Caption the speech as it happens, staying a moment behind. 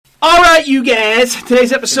All right, you guys.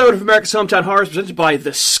 Today's episode of America's Hometown Horror is presented by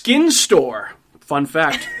The Skin Store. Fun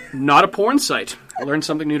fact, not a porn site. I learned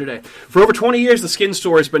something new today. For over 20 years, The Skin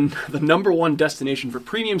Store has been the #1 destination for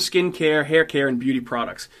premium skin care, hair care, and beauty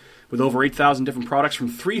products. With over 8,000 different products from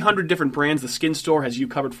 300 different brands, The Skin Store has you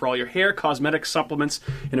covered for all your hair, cosmetics, supplements,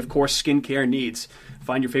 and of course, skincare needs.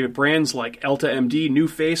 Find your favorite brands like Elta MD,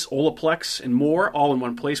 NuFace, Olaplex, and more, all in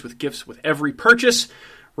one place with gifts with every purchase.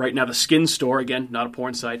 Right now, The Skin Store, again, not a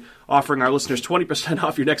porn site, offering our listeners 20%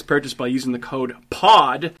 off your next purchase by using the code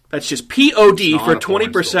POD. That's just P-O-D for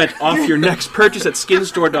 20% off your next purchase at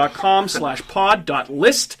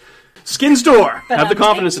skinstore.com/pod.list. Skin Store. Have the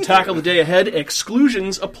confidence to tackle the day ahead.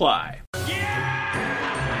 Exclusions apply. Going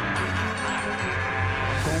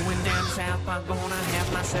down south, I'm gonna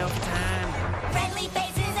have myself a time. Friendly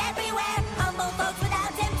faces everywhere, humble folks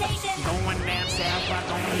without temptation. Going down south, I'm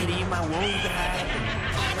gonna leave my woes behind.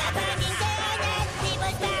 And my parking garden,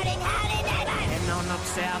 people starting holiday. Heading on up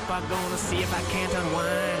south, I'm gonna see if I can't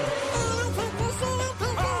unwind.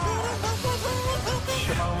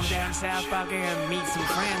 Going down south, I'm gonna meet some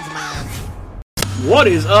friends of mine. What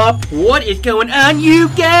is up? What is going on, you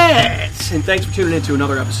guys? And thanks for tuning in to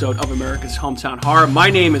another episode of America's Hometown Horror. My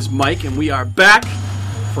name is Mike, and we are back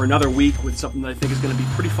for another week with something that I think is going to be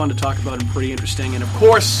pretty fun to talk about and pretty interesting. And of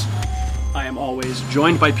course, I am always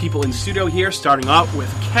joined by people in studio here, starting out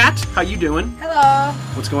with Kat. How you doing? Hello.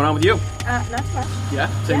 What's going on with you? Not too much. Yeah?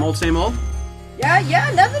 Same old, same old? Yeah,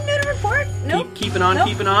 nothing new to report. Nope. Keeping on, Nope.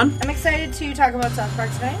 keeping on. I'm excited to talk about South Park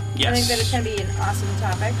tonight. Yes. I think that it's going to be an awesome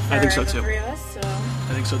topic for I think so, the too. three of us, so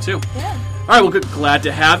I think so too. yeah. All right, well, good. Glad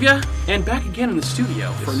to have you. And back again in the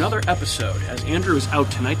studio for another episode. As Andrew is out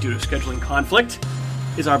tonight due to scheduling conflict,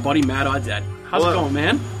 is our buddy Matt Odette. How's Hello. it going,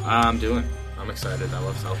 man? I'm excited. I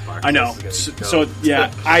love South Park. I know. This is So, gonna go. yeah,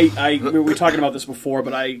 we were talking about this before,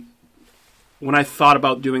 but when I thought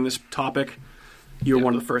about doing this topic, you were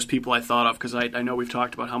one of the first people I thought of because I know we've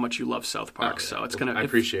talked about how much you love South Park. Oh, yeah. So it's gonna. I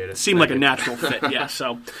appreciate it. Seemed Thank like a you. natural fit. Yeah.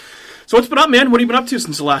 So what's been up, man? What have you been up to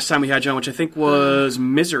since the last time we had you on, which I think was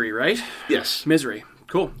Misery, right? Yes. Misery.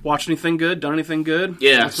 Cool. Watched anything good? Done anything good?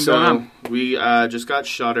 Yeah, What's been going so on? we just got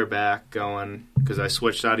Shudder back going because I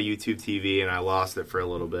switched out of YouTube TV and I lost it for a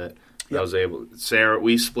little bit. Yep. I was able. Sarah,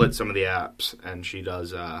 we split some of the apps and she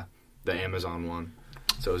does the Amazon one,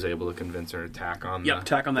 so I was able to convince her to tack on.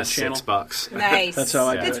 Tack on that the channel. $6. Nice. That's how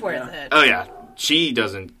I do It's it, worth yeah. it. Oh yeah, she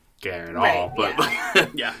doesn't care at Right, all, but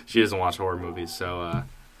Yeah. she doesn't watch horror movies, so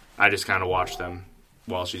I just kind of watch them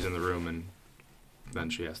while she's in the room and. Then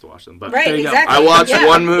she has to watch them. But Right, There you go. exactly. I watched Yeah,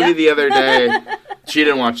 one movie yeah. the other day. She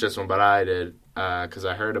didn't watch this one, but I did because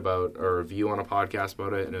I heard about a review on a podcast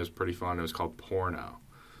about it, and it was pretty fun. It was called Porno.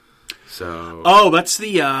 So Oh, that's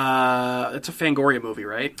that's a Fangoria movie,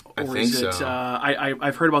 right? I Or think is it, so.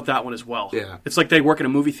 I've heard about that one as well. Yeah. It's like they work in a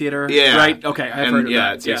movie theater, yeah, right? Okay, I've and heard of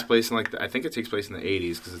yeah, that. it takes place in I think it takes place in the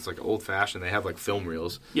 80s because it's like old fashioned. They have like film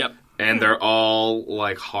reels, Yep. and they're all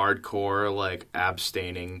like hardcore, like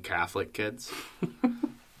abstaining Catholic kids,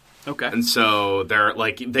 Okay. and so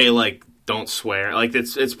they don't swear. Like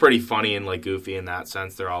it's pretty funny and like goofy in that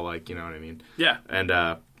sense. They're all like, you know what I mean? Yeah.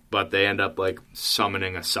 And but they end up like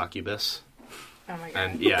summoning a succubus. Oh my god.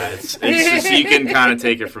 And yeah, it's just, you can kind of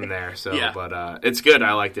take it from there. So, Yeah. but it's good.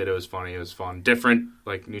 I liked it. It was funny. It was fun. Different,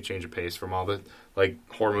 like new change of pace from all the like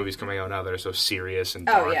horror movies coming out now that are so serious and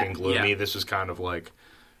Oh, dark yeah. and gloomy. Yeah. This was kind of like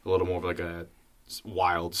a little more of like a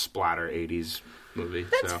wild splatter 80s movie.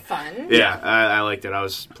 That's so fun. yeah, I liked it. I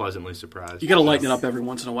was pleasantly surprised. You got to lighten it up every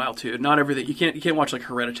once in a while too. Not everything. You can't watch like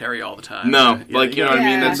Hereditary all the time. No, Yeah, like you know what I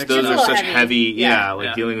mean. Yeah. Those It's are a little such heavy. heavy, Yeah. like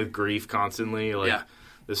Yeah. dealing with grief constantly. Like Yeah.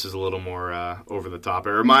 this is a little more over the top.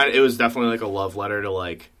 It was definitely like a love letter to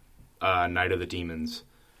like Night of the Demons,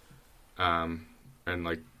 and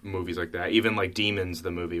like movies like that. Even like Demons,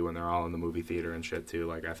 the movie when they're all in the movie theater and shit too.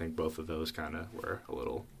 Like I think both of those kind of were a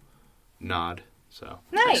little nod. So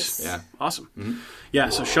Nice. yeah. Awesome. Yeah.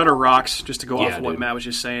 So Shudder rocks. Just to go off Yeah, of what dude. Matt was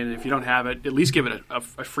just saying, if you don't have it, at least give it a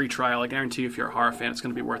free trial. I guarantee you, if you're a horror fan, it's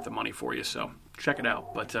going to be worth the money for you. So check it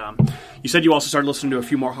out. But you said you also started listening to a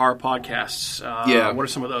few more horror podcasts. Yeah. What are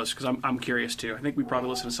some of those? Because I'm curious too. I think we probably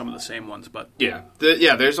listen to some of the same ones, but Yeah,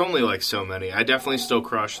 there's only like so many. I definitely still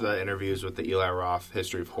crush the interviews with the Eli Roth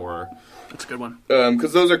History of Horror. that's a good one.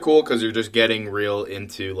 Because those are cool because you're just getting real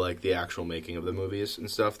into like the actual making of the movies and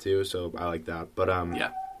stuff too. So I like that. But Yeah.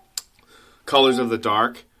 Colors of the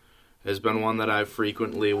Dark has been one that I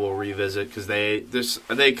frequently will revisit because they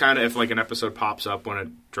kind of, if like an episode pops up when it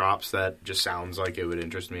drops that just sounds like it would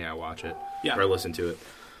interest me, I watch it Yeah. or listen to it.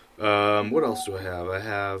 What else do I have? I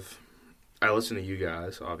have I listen to you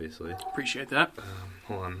guys, obviously. Appreciate that.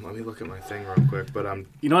 Hold on, let me look at my thing real quick. But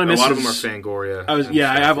You know what I miss a lot of is- them are Fangoria. I and stuff,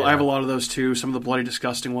 have a lot of those too. Some of the bloody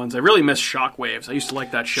disgusting ones. I really miss Shockwaves. I used to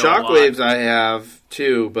like that show. a lot. Shockwaves I have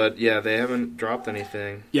too, but yeah, they haven't dropped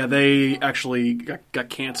anything. Yeah, they actually got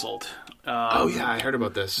canceled. Oh yeah, I heard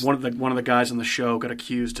about this. One of the guys on the show got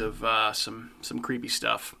accused of some creepy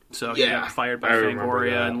stuff. So he Yeah, got fired by I remember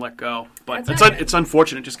Fangoria that. and let go. But That's it's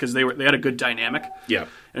unfortunate just because they had a good dynamic. Yeah.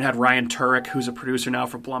 And had Ryan Turek, who's a producer now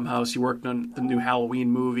for Blumhouse. He worked on the new Halloween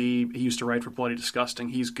movie. He used to write for Bloody Disgusting.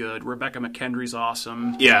 He's good. Rebecca McKendry's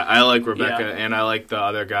awesome. Yeah, I like Rebecca, Yeah. and I like the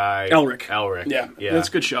other guy, Elric. Yeah, That's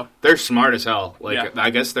a good show. They're smart as hell. Like, Yeah. I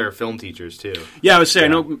guess they're film teachers too. Yeah, I would say I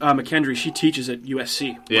know McKendry. She teaches at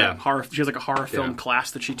USC. Yeah. Horror. She has like a horror film Yeah.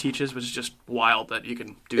 class that she teaches, which is just wild that you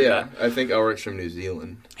can do Yeah, that. I think Elric's from New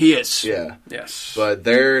Zealand. He is. Yeah. Yes. But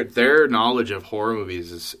their knowledge of horror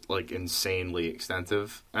movies is like insanely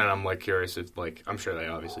extensive, and I'm like curious if like I'm sure they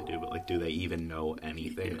obviously do, but like do they even know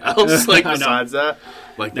anything else like I know. besides that?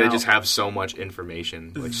 Like they No. just have so much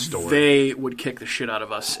information like stored. They would kick the shit out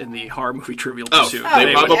of us in the horror movie Trivial Oh, Pursuit. they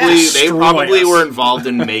would probably destroy us. were involved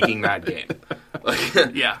in making that game.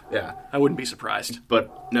 Like, Yeah. yeah. I wouldn't be surprised.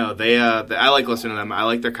 But no, I like listening to them. I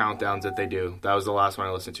like their countdowns that they do. That was the last one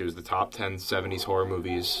I listened to. Was the top 10 70s horror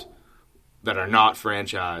movies that are not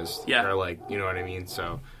franchised. Yeah. Or like, you know what I mean?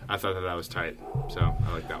 So I thought that was tight. So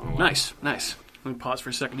I like that one a lot. Nice. Let me pause for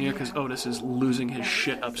a second here because Otis is losing his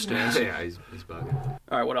shit upstairs. Yeah, he's bugging.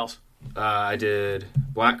 All right, what else? I did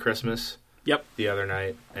Black Christmas Yep. the other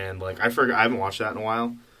night, and like I haven't watched that in a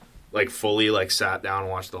while. Like fully like sat down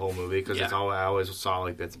and watched the whole movie because it's Yeah. all I always saw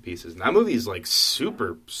like bits and pieces. And that movie is like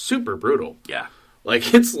super super brutal. Yeah.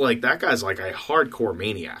 Like it's like that guy's like a hardcore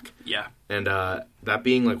maniac. Yeah. And that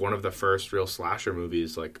being like one of the first real slasher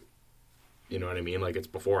movies, like, you know what I mean? Like it's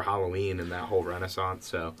before Halloween and that whole renaissance.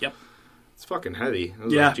 So Yep. it's fucking heavy. I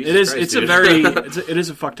was Yeah. like, Jesus It is. Christ, It's a dude. very. It is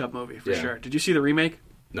a fucked up movie for Yeah. sure. Did you see the remake?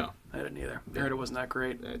 No. I didn't either. I heard it wasn't that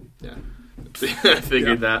great. Yeah. I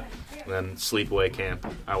figured that. And then Sleepaway Camp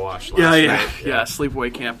I watched last Yeah. night.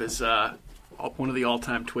 Sleepaway Camp is one of the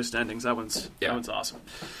all-time twist endings. That one's awesome.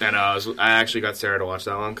 And I actually got Sarah to watch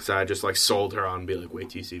that one because I just like sold her on and be like, wait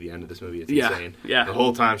till you see the end of this movie. It's Yeah. insane. Yeah. The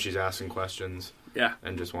whole time she's asking questions. Yeah.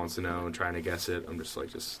 And just wants to know and trying to guess it. I'm just like,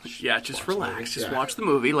 just Just watch the relax. movie. Just Yeah. watch the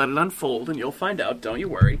movie. Let it unfold, and you'll find out. Don't you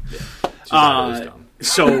worry. She's always dumb.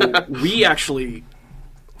 So we actually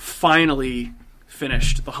finally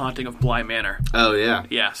finished The Haunting of Bly Manor. Oh yeah.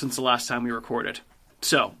 Yeah, since the last time we recorded.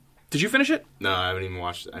 So, did you finish it? No, I haven't even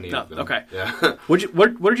watched any No, of them. okay. Yeah. What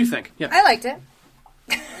did you think? Yeah. I liked it.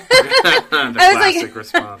 The I was like- classic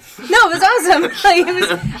response. No, it was awesome. Like, I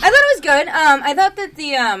thought it was good. I thought that the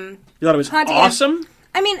You thought it was Haunting of- awesome?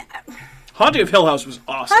 I mean, Haunting of Hill House was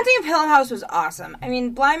awesome. Haunting of Hill House was awesome. I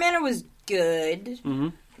mean, Bly Manor was good. Mm-hmm.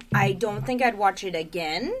 I don't think I'd watch it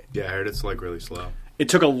again. Yeah, I heard it's like really slow. It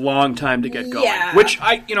took a long time to get going. Yeah. Which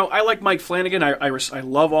I like Mike Flanagan. I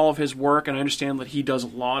love all of his work, and I understand that he does a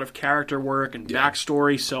lot of character work and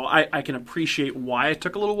backstory. So I can appreciate why it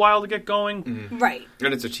took a little while to get going. Right.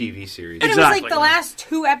 And it's a TV series. But it was Exactly. like the last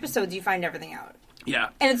 2 episodes you find everything out. Yeah,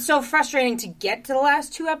 And it's so frustrating to get to the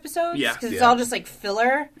last 2 episodes. Yeah. Because it's Yeah. all just like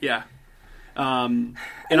filler. yeah. I mean,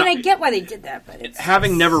 I get why they did that, but it's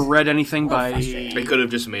having never read anything little by frustrating. They could have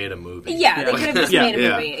just made a movie. Yeah, they could have just Yeah. made a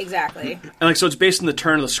Yeah. movie. Exactly. and like so it's based on the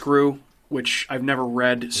Turn of the Screw, which I've never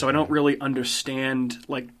read, so I don't really understand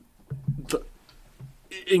like the.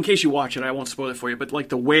 In case you watch it, I won't spoil it for you, but like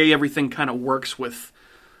the way everything kind of works with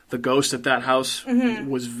the ghost at that house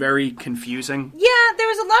was very confusing. Yeah, there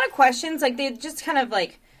was a lot of questions. Like they just kind of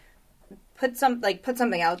like put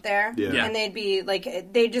something out there, Yeah. and they'd be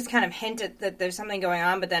like they just kind of hint at that there's something going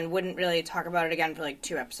on, but then wouldn't really talk about it again for like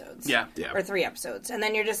 2 episodes, Yeah, Yeah. or 3 episodes, and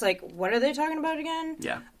then you're just like, what are they talking about again?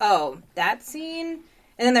 yeah. Oh, that scene,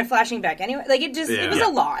 and then they're flashing back anyway. Like it was Yeah. a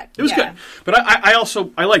lot. It was Yeah. good, but I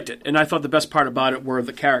also liked it, and I thought the best part about it were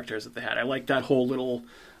the characters that they had. I liked that whole little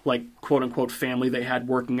like quote unquote family they had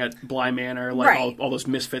working at Bly Manor, like Right. all those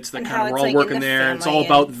misfits that And kind how of were it's, all like, in working the there. It's family all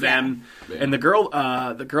about and- them, yeah. and the girl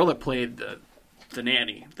that played the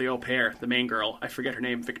nanny, the au pair, the main girl. I forget her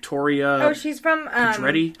name. Victoria Oh, she's from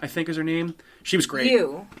Pedretti, I think is her name. She was great.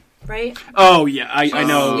 You, right? Oh yeah, I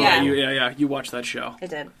know. Yeah. Yeah, you watched that show. I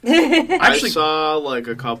did. Actually, I saw like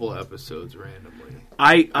a couple episodes randomly.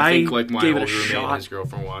 I think like my gave old it a roommate and shot. his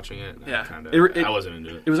girlfriend watching it. And Yeah. I wasn't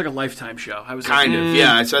into it. It was like a Lifetime show. I was Kind like, of.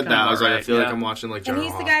 Yeah, I said kinda that. I was like, I alright, feel like yeah. I'm watching like And General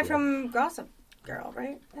he's the guy Hospital. from Gossip Girl,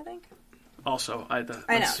 right? I think. Also,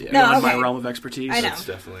 that's know. beyond No, my okay. realm of expertise. I know. It's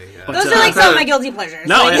definitely. Yeah. But, Those are like some of my guilty pleasures.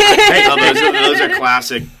 No, Like- hey, Oh, those are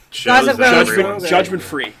classic shows Gossip that Girl. everyone's judgment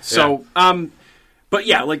free. So, But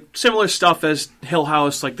yeah, like similar stuff as Hill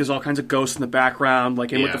House. Like there's all kinds of ghosts in the background,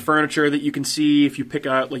 like in with Yeah. the furniture that you can see if you pick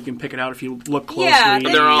out. Like you can pick it out if you look closely. Yeah,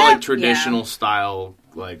 But they're all like Yeah. traditional style,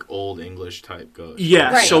 like old English type ghosts.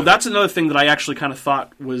 Yeah, Right. so that's another thing that I actually kind of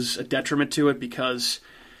thought was a detriment to it because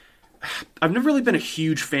I've never really been a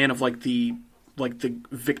huge fan of like the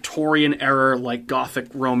Victorian era like gothic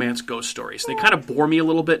romance ghost stories. They kind of bore me a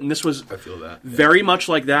little bit, and this was I feel that. very much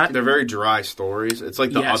like that. They're very dry stories. It's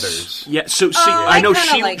like the Yes. others. Yeah, so see, I I know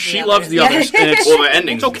kinda like she the loves the others. others, and it's, Well, the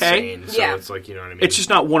ending's it's okay. insane, so Yeah. it's like, you know what I mean? It's just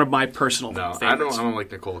not one of my personal no, favorites. I don't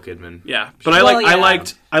like Nicole Kidman. Yeah, but Well, I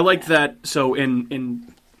yeah. liked that. So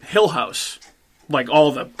in Hill House, like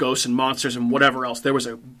all the ghosts and monsters and whatever else, there was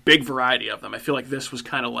a big variety of them. I feel like this was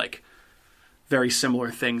kind of like very similar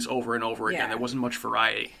things over and over again. Yeah. There wasn't much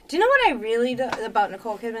variety. Do you know what I really do about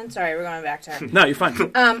Nicole Kidman? Sorry, we're going back to her. No, you're fine.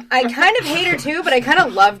 I kind of hate her too, but I kind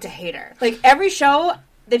of love to hate her. Like every show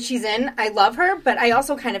that she's in, I love her, but I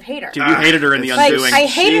also kind of hate her. Dude, you hated her in The It's- Like, Undoing. I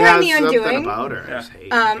hated She her in has The something Undoing. about her. I just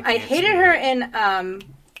hate. I can't hated see her in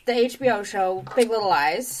the HBO show Big Little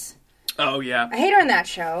Lies. Oh yeah, I hate her in that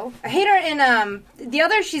show. I hate her in the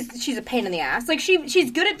other. She's a pain in the ass. Like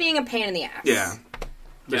she's good at being a pain in the ass. Yeah.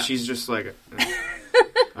 But Yeah. she's just like, I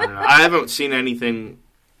don't know. I haven't seen anything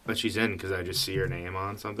that she's in because I just see her name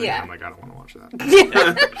on something. Yeah. And I'm like, I don't want to watch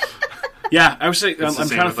that. yeah. I was saying, It's the I'm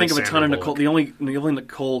same trying to with, think like, of a ton of Sandra Nicole. Bullock. The only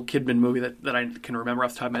Nicole Kidman movie that I can remember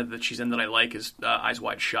off the top of my head that she's in that I like is Eyes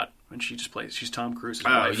Wide Shut, and she's Tom Cruise's Oh,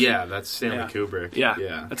 wife. yeah, that's Stanley Yeah. Kubrick. Yeah,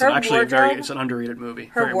 Yeah. That's Her actually wardrobe- it's an underrated movie.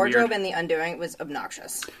 Her Very wardrobe weird. in The Undoing was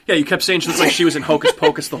obnoxious. Yeah, you kept saying she looked like she was in Hocus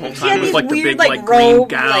Pocus the whole She had time with these like the weird big like green robe,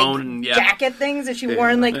 gown like and yeah. jacket things that she wore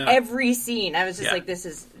in like Yeah. every scene. I was just Yeah. like, this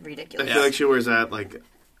is I ridiculous. feel like she wears that, like,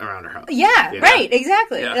 around her house. Yeah, Yeah. right,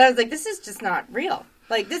 exactly. Yeah. And I was like, this is just not real.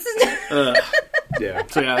 Like this is. Yeah.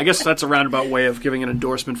 So yeah, I guess that's a roundabout way of giving an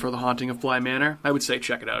endorsement for The Haunting of Bly Manor. I would say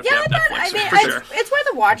check it out if Yeah, you have Netflix I mean, for sure. it's worth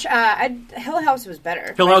a watch. Hill House was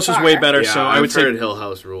better. Hill by House was far. way better, Yeah, so I I've would say heard Hill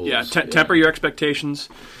House rules. yeah, temper your expectations.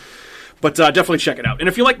 But definitely check it out. And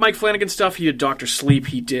if you like Mike Flanagan stuff, he did Dr. Sleep,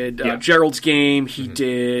 he did Yeah. Gerald's Game, he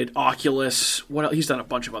did Oculus. What else? He's done a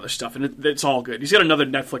bunch of other stuff, and it's all good. He's got another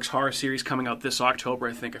Netflix horror series coming out this October,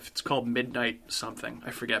 I think. It's called Midnight something.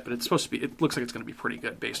 I forget, but it's supposed to be. It looks like it's going to be pretty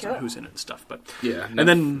good based on Cool. who's in it and stuff. But Yeah. and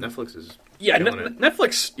then Netflix is yeah, killing it.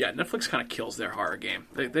 Netflix kind of kills their horror game.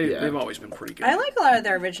 They've always been pretty good. I like a lot of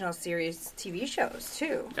their original series TV shows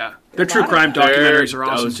too. Yeah, their A true lot of crime them. documentaries are I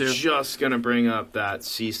awesome was too. just going to bring up that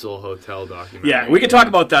Cecil Hotel documentary. Yeah, we can talk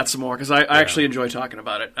about that some more because I actually enjoy talking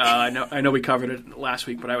about it. I know we covered it last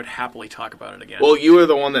week, but I would happily talk about it again. Well, you were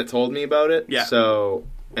the one that told me about it. Yeah. So,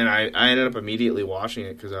 and I ended up immediately watching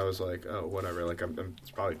it because I was like, oh, whatever. Like,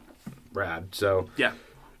 it's probably rad. So yeah,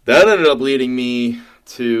 that ended up leading me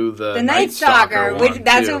to the Night Stalker, one, which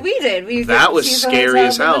that's too. what we did. We That did was Cecil scary Hotel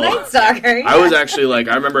as with hell. The Night Stalker. I was actually like,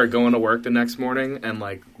 I remember going to work the next morning and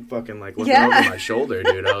like fucking like looking Yeah. over my shoulder,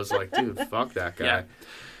 dude. I was like, dude, fuck that guy. Yeah.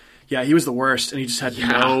 Yeah, he was the worst, and he just had Yeah.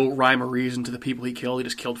 no rhyme or reason to the people he killed. He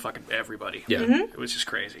just killed fucking everybody. Yeah. Mm-hmm. It was just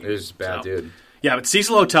crazy. It was a bad, So, dude. Yeah, but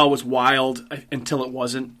Cecil Hotel was wild until it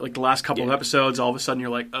wasn't. Like the last couple of Yeah. episodes, all of a sudden you're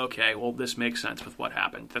like, okay, well, this makes sense with what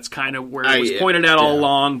happened. That's kind of where I- it was pointed at all yeah.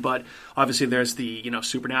 along, but obviously there's the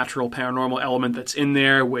supernatural, paranormal element that's in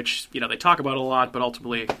there, which they talk about a lot, but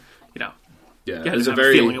ultimately, Yeah. you It had was to a have a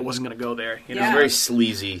very, feeling it wasn't going to go there. You know? Yeah. very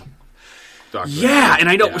sleazy documentary. Yeah, and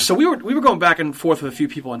I know. Yeah. So we were going back and forth with a few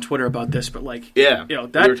people on Twitter about this, but like, Yeah.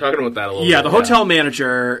 that we were talking about that a little yeah, bit. the hotel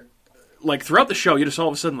manager, like throughout the show, you just all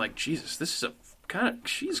of a sudden like, Jesus, this is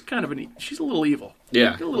she's a little evil.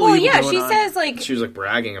 Yeah. A little Well, evil yeah, going she on. says like She was like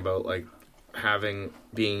bragging about like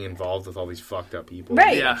being involved with all these fucked up people.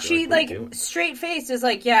 right. Yeah. She what are you doing? like straight faced was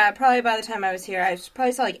like, yeah, probably by the time I was here, I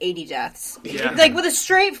probably saw like 80 deaths. Yeah. Like with a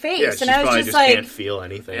straight face, Yeah, she and I was probably just just like, can't feel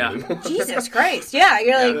anything Yeah. anymore. Jesus Christ, yeah.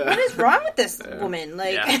 You're like, Yeah. what is wrong with this woman?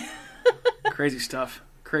 Like, Yeah. Crazy stuff.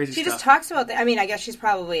 Crazy she stuff. just talks about. I mean, I guess she's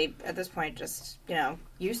probably at this point just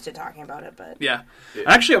used to talking about it, but Yeah.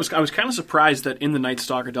 Actually, I was kind of surprised that in the Night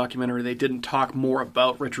Stalker documentary they didn't talk more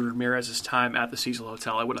about Richard Ramirez's time at the Cecil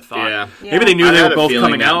Hotel. I would have thought. Yeah. Maybe they knew I they had were a both feeling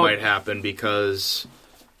coming that out. might happen because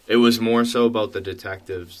it was more so about the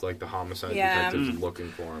detectives, like the homicide Yeah. detectives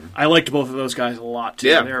looking for him. I liked both of those guys a lot too.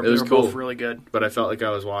 Yeah, they were, it was they were cool. both really good. But I felt like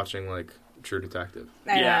I was watching like True Detective.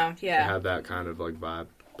 I Yeah. know, yeah. It had that kind of like vibe.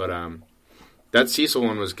 But that Cecil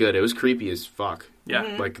one was good. It was creepy as fuck. Yeah.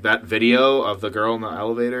 Mm-hmm. Like that video of the girl in the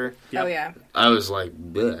elevator. Yep. Oh yeah. I was like,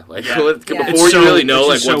 bleh. Like Yeah. before Yeah. It's you really know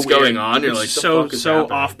like it's just what's so weird. going on, you're It's like, the so fuck is so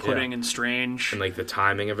happening? off-putting Yeah. and strange. And like the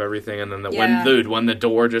timing of everything, and then Yeah. when the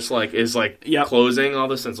door just like is like Yep. closing, all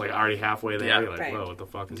this, and it's like already halfway there. Yeah. You're like, Right. whoa, what the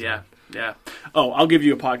fuck is Yeah. that? Yeah. Oh, I'll give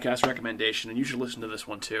you a podcast recommendation, and you should listen to this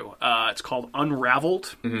one too. It's called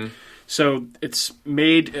Unraveled. Mm-hmm. So it's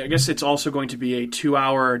made. I guess it's also going to be a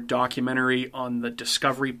 2-hour documentary on the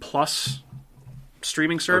Discovery Plus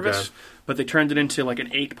streaming service, Okay. but they turned it into like an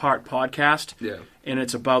 8-part podcast. Yeah. And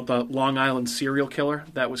it's about the Long Island serial killer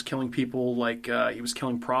that was killing people. Like he was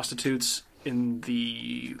killing prostitutes in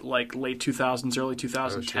the like late 2000s, early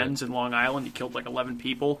 2010s in Long Island. He killed like 11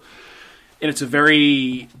 people. And it's a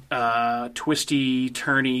very twisty,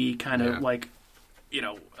 turny kind of like,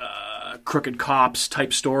 crooked cops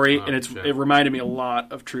type story. And it reminded me a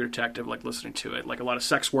lot of True Detective, like listening to it. Like a lot of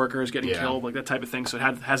sex workers getting killed, like that type of thing. So it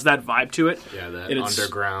has that vibe to it. Yeah, that and it's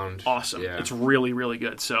underground. Awesome. Yeah. It's really, really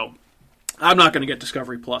good. So I'm not going to get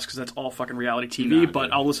Discovery Plus because that's all fucking reality TV,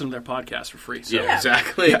 but I'll listen to their podcast for free. So. Yeah,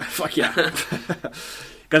 exactly. Yeah, fuck yeah.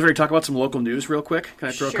 Guys, ready to talk about some local news real quick? Can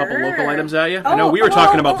I throw a couple local items at you? I know we were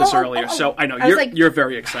talking about this earlier, so I know you're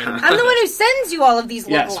very excited. I'm the one who sends you all of these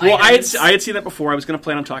local Well, items. I had seen that before. I was going to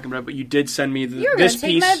plan on talking about it, but you did send me You were this going to take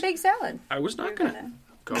piece. my big salad. I was not going to.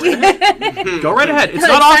 Go right ahead. Go right ahead. It's Like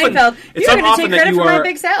not often. Seinfeld. It's You're not going to often take that credit you for my are.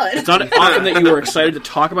 big salad. It's not often that you are excited to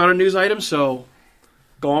talk about a news item. So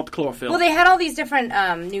go on with the chlorophyll. Well, they had all these different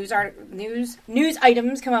news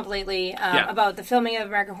items come up lately about the filming of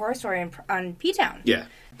American Horror Story on P-Town. Yeah.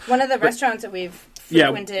 One of the restaurants that we've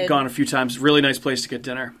frequented. Gone a few times. Really nice place to get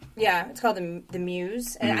dinner. Yeah, it's called the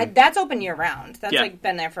Muse, and that's open year round. That's like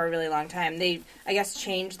been there for a really long time. They, I guess,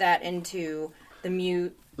 changed that into the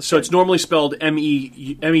Muse. So it's normally spelled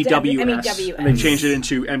MEWS, MEWS. and they changed it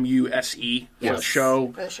into MUSE for the show.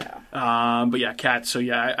 For the show. But yeah, cats. So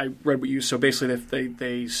yeah, I read what you. So basically,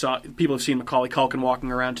 they saw people have seen Macaulay Culkin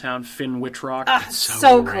walking around town. Finn Wittrock.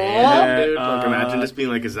 So cool. Yeah. Dude, like, imagine just being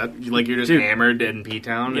like, is that like you're just hammered in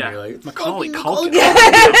P-Town? Yeah, And you're like, Macaulay Culkin.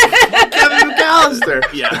 Kevin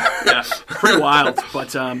McAllister. Yeah, pretty wild.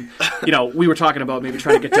 But we were talking about maybe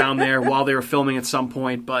trying to get down there while they were filming at some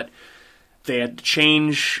point, but they had to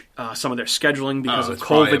change some of their scheduling because of it's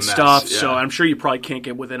probably a COVID mess, stuff. yeah. So I'm sure you probably can't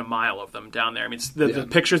get within a mile of them down there. I mean, the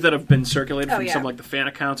pictures that have been circulated from some like the fan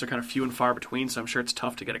accounts are kind of few and far between. So I'm sure it's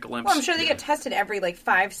tough to get a glimpse. Well, I'm sure they get tested every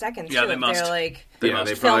 5 seconds. Yeah, too, they if must. They're like They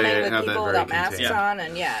probably filming with have that people very without masks contained. on,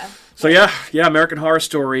 and So yeah, American Horror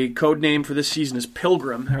Story. Code name for this season is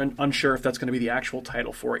Pilgrim. I'm unsure if that's going to be the actual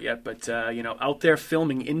title for it yet, but out there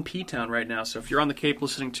filming in P-Town right now. So if you're on the Cape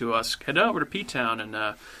listening to us, head over to P-Town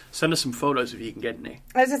and send us some photos if you can get any.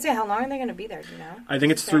 I was gonna say, how long are they gonna be there? Do you know? I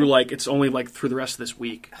think it's through it's only through the rest of this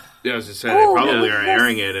week. Yeah, I was just saying, they probably are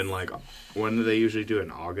airing it in when do they usually do it?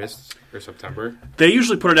 In August or September? They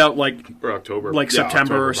usually put it out Or October. September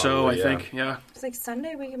October or so. probably, I think. Yeah, It's like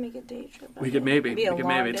Sunday. We can make a day trip. we could maybe. It's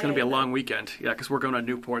It's going to be a long weekend. Yeah, because we're going to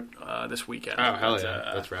Newport this weekend. Oh, hell But,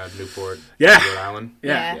 yeah. That's rad. Newport. Yeah. Rhode Island.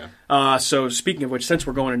 Yeah. So speaking of which, since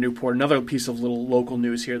we're going to Newport, another piece of little local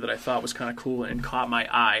news here that I thought was kind of cool and caught my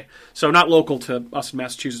eye. So not local to us in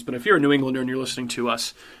Massachusetts, but if you're a New Englander and you're listening to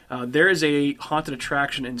us, there is a haunted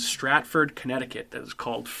attraction in Stratford, Connecticut that is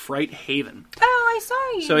called Fright Haven. Oh, I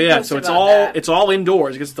saw you. So yeah, posted so it's about all that. it's all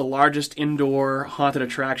indoors. It's the largest indoor haunted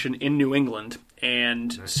attraction in New England,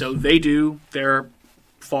 and so they do their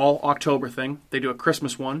fall October thing. They do a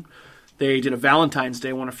Christmas one. They did a Valentine's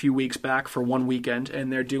Day one a few weeks back for one weekend,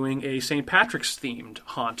 and they're doing a St. Patrick's themed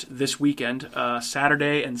haunt this weekend,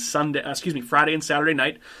 Friday and Saturday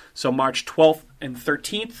night. So March 12th and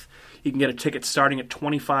 13th. You can get a ticket starting at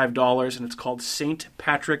 $25, and it's called St.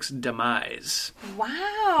 Patrick's Demise.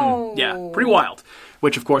 Wow. Yeah, pretty wild.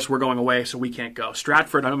 Which, of course, we're going away, so we can't go.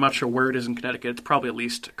 Stratford, I'm not sure where it is in Connecticut. It's probably at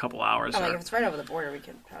least a couple hours. If it's right over the border, we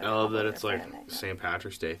could probably. I love that it's St.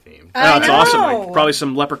 Patrick's Day themed. Oh, it's know. awesome. Probably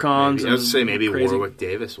some leprechauns. I was to say maybe crazy. Warwick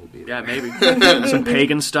Davis will be there. Yeah, maybe. Some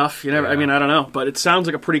pagan stuff. You never. I mean, I don't know. But it sounds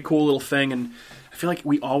like a pretty cool little thing, and I feel like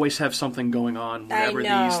we always have something going on whenever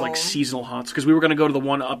these seasonal haunts. Because we were going to go to the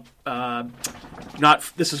one up.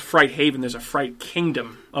 This is Fright Haven. There's a Fright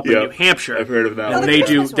Kingdom up in New Hampshire. I've heard of that. And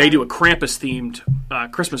one. they do a Krampus themed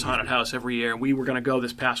Christmas haunted house every year. And we were going to go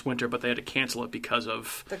this past winter, but they had to cancel it because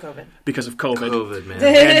of COVID. COVID, man.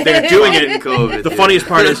 And they're doing it. COVID, The funniest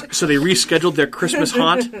part is, so they rescheduled their Christmas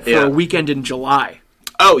haunt for a weekend in July.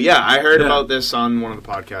 Oh, yeah. I heard about this on one of the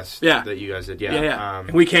podcasts that you guys did. Yeah.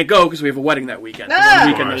 And we can't go because we have a wedding that weekend. The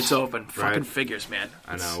weekend that it's open. Fucking figures, man.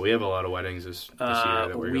 I know. We have a lot of weddings this year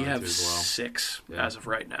that we're going to as well. 6 as of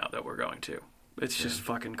right now that we're going to. It's just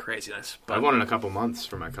fucking craziness. But I've won in a couple months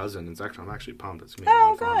for my cousin. I'm actually pumped. It's gonna be a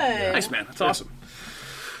lot of fun. Good. Nice, man. That's awesome.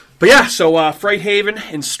 But yeah, so Fright Haven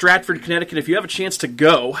in Stratford, Connecticut. If you have a chance to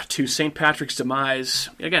go to St. Patrick's Demise,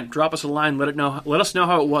 again, drop us a line. Let us know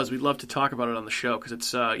how it was. We'd love to talk about it on the show because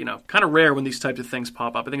it's kind of rare when these types of things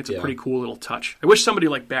pop up. I think it's a pretty cool little touch. I wish somebody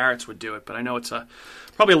like Barrett's would do it, but I know it's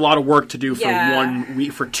probably a lot of work to do for 1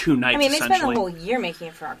 week, for 2 nights. I mean, they spend essentially. the whole year making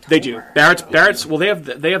it for October. They do. Barrett's. Well, they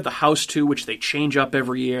have the house too, which they change up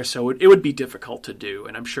every year, so it would be difficult to do.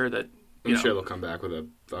 And I'm sure that I'm sure they'll come back with a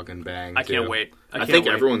fucking bang. I can't wait. I think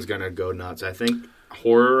everyone's gonna go nuts. I think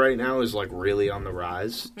horror right now is like really on the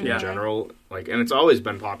rise in general. Like, and it's always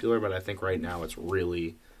been popular, but I think right now it's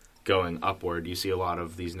really going upward. You see a lot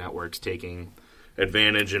of these networks taking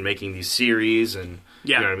advantage and making these series, and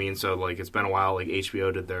you know what I mean. So like, it's been a while. Like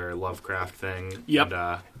HBO did their Lovecraft thing. Yep.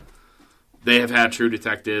 And, they have had True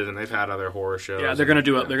Detective, and they've had other horror shows. Yeah, they're gonna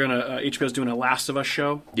do it. They're gonna HBO's doing a Last of Us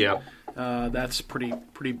show. Yep. That's pretty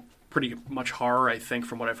much horror, I think,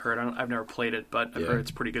 from what I've heard. I've never played it, but I've heard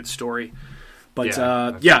it's a pretty good story. But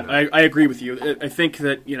I agree with you. I think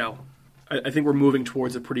that I think we're moving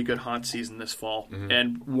towards a pretty good haunt season this fall,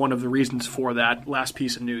 and one of the reasons for that, last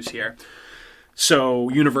piece of news here. So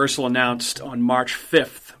Universal announced on March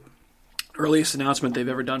 5th, earliest announcement they've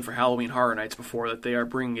ever done for Halloween Horror Nights before, that they are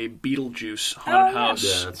bringing a Beetlejuice haunted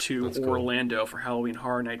house to Orlando for Halloween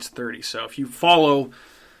Horror Nights 30. So if you follow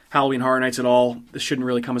Halloween Horror Nights at all, this shouldn't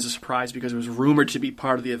really come as a surprise because it was rumored to be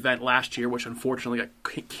part of the event last year, which unfortunately got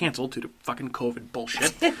canceled due to fucking COVID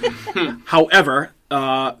bullshit. However,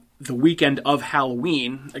 the weekend of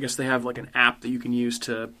Halloween, I guess they have like an app that you can use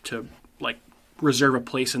to like reserve a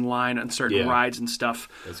place in line on certain rides and stuff.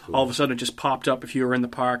 That's cool. All of a sudden it just popped up if you were in the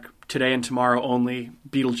park today and tomorrow only,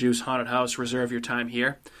 Beetlejuice Haunted House, reserve your time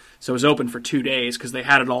here. So it was open for 2 days because they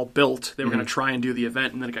had it all built. They were going to try and do the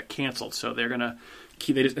event, and then it got canceled. So they're going to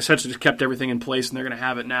they essentially just kept everything in place, and they're going to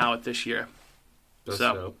have it now at this year. That's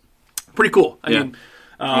so dope. Pretty cool. I mean, it's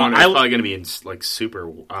probably going to be like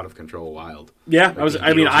super out of control wild. Yeah,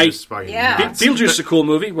 Beetlejuice is a cool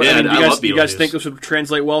movie. Do you guys think this would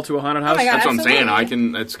translate well to a haunted house? Oh my God, that's what I'm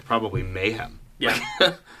saying. It's probably mayhem. Yeah.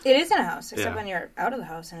 It is in a house, except when you're out of the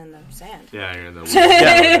house and in the sand. Yeah, you're in the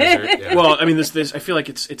desert. Well, I mean, this I feel like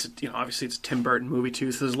it's obviously it's a Tim Burton movie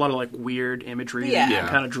too, so there's a lot of like weird imagery that you can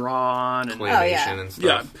kind of draw on and claymation and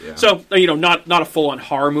stuff. Yeah. So not a full on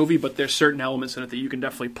horror movie, but there's certain elements in it that you can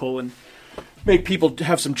definitely pull and make people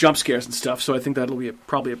have some jump scares and stuff. So I think that'll be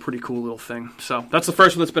probably a pretty cool little thing. So that's the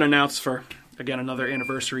first one that's been announced for, again, another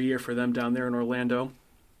anniversary year for them down there in Orlando.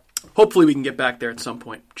 Hopefully we can get back there at some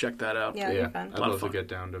point. Check that out. Yeah. I'd love to get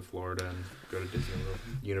down to Florida and go to Disney World,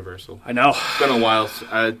 Universal. I know. It's been a while.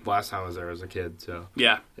 Last time I was there as a kid, so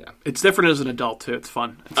yeah. It's different as an adult too. It's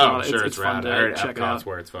fun. It's fun to check it out.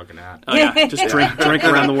 Where it's fucking at. Oh yeah, just drink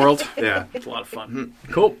around the world. Yeah, it's a lot of fun.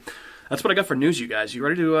 Cool. That's what I got for news, you guys. You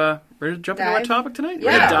ready to jump into our topic tonight? Yeah.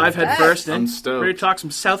 Ready to dive head first in? I'm stoked. Ready to talk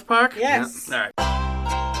some South Park? Yes. Yeah.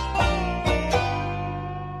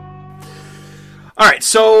 All right.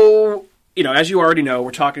 So, as you already know,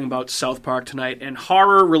 we're talking about South Park tonight and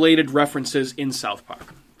horror-related references in South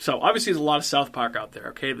Park. So, obviously, there's a lot of South Park out there,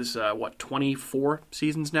 okay? There's, 24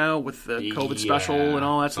 seasons now with the COVID special and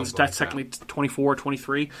all that. So, that's technically 24,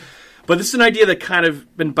 23. But this is an idea that kind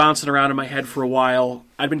of been bouncing around in my head for a while.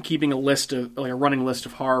 I've been keeping a running list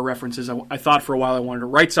of horror references. I thought for a while I wanted to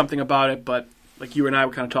write something about it, but like you and I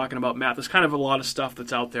were kind of talking about, Matt, there's kind of a lot of stuff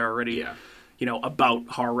that's out there already, about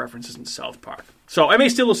horror references in South Park. So I may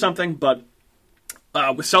steal something, but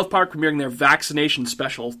with South Park premiering their vaccination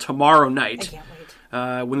special tomorrow night, I can't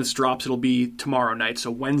wait. When this drops, it'll be tomorrow night, so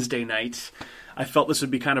Wednesday night. I felt this would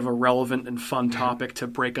be kind of a relevant and fun topic to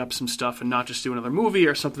break up some stuff and not just do another movie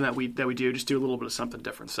or something that we do, just do a little bit of something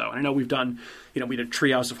different. So I know we've done, we did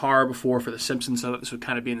Treehouse of Horror before for The Simpsons, so this would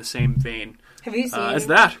kind of be in the same vein. Have you seen as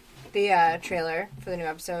that? The trailer for the new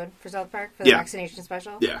episode for South Park, for the vaccination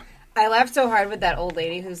special? Yeah. I laughed so hard with that old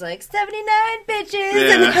lady who's like, 79 bitches,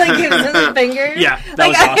 and then gives us the finger. Yeah, that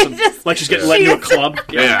was awesome. She's getting let into a club.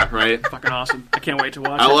 Yeah, right. Fucking awesome. I can't wait to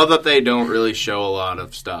watch it. I love that they don't really show a lot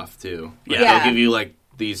of stuff, too. They'll give you,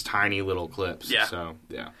 these tiny little clips. Yeah. So,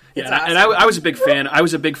 yeah. Yeah, and I was a big fan. I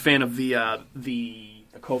was a big fan of the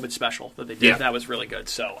COVID special that they did. Yeah. That was really good.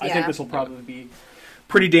 So I think this will probably be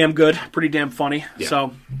pretty damn good, pretty damn funny. Yeah.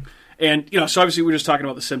 So, and, so obviously we were just talking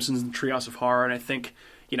about The Simpsons and Treehouse of Horror, and I think...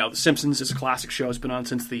 The Simpsons is a classic show. It's been on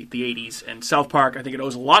since the 80s. And South Park, I think it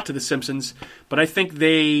owes a lot to The Simpsons, but I think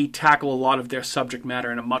they tackle a lot of their subject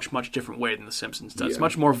matter in a much, much different way than The Simpsons does. Yeah.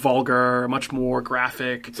 Much more vulgar, much more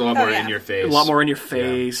graphic. It's a lot more in your face. A lot more in your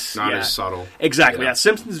face. Yeah. Not as subtle. Exactly, yeah.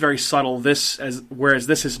 Simpsons is very subtle, whereas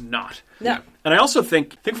this is not. No. And I also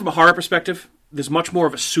think from a horror perspective, there's much more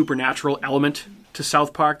of a supernatural element to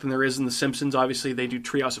South Park than there is in The Simpsons. Obviously, they do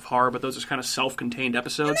Treehouse of Horror, but those are kind of self-contained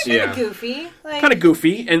episodes. They're kind Yeah. of goofy. Like, Kind of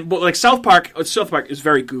goofy, and but like South Park is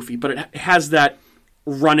very goofy, but it has that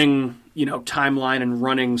running, timeline and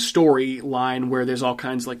running storyline where there's all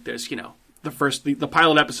kinds like there's, the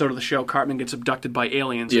pilot episode of the show, Cartman gets abducted by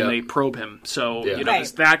aliens Yeah. and they probe him. So Yeah.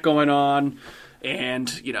 there's that going on,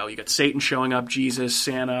 and you got Satan showing up, Jesus,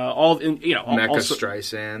 Santa, all Mecha also,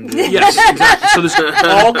 Streisand. yes, exactly. So there's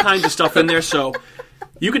all kinds of stuff in there. So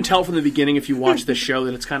you can tell from the beginning if you watch this show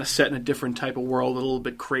that it's kind of set in a different type of world, a little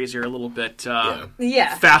bit crazier, a little bit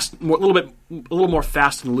yeah. fast, a little more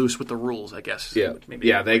fast and loose with the rules, I guess. Yeah, Maybe.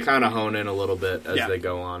 yeah. They kind of hone in a little bit as Yeah. they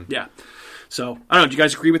go on. Yeah. So I don't know. Do you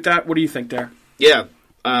guys agree with that? What do you think there? Yeah.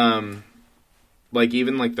 Like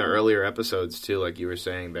even like the earlier episodes too, like you were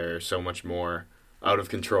saying, they're so much more out of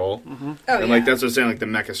control. Oh, And like that's what I'm saying, like the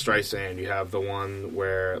Mecha Streisand, you have the one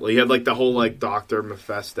where like, you had like the whole like Dr.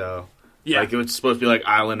 Mephisto. Yeah. Like it was supposed to be like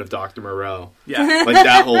Island of Dr. Moreau. Yeah. Like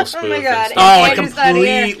that whole spoof. my and God. stuff. Oh, I Andrew's not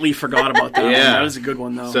here. completely forgot about that. Yeah. That was a good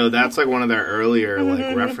one though. So that's like one of their earlier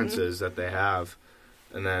like references that they have.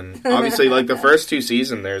 And then obviously like the first two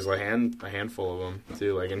seasons there's a handful of them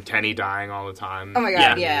too, like and Tenny dying all the time. Oh my God,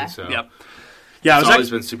 Yeah. yeah. So yep. Yeah, it's I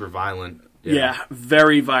always was been super violent. yeah,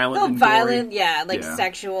 very violent. Oh, and gory. violent, yeah, like Yeah.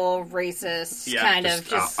 sexual, racist, Yeah, kind of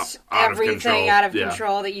just just out of everything control. out of Yeah.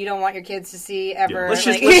 control that you don't want your kids to see ever. Let's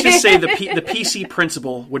like- just say the PC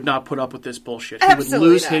principal would not put up with this bullshit. He Absolutely would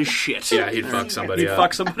lose not. his shit. Yeah, he'd fuck somebody He'd up.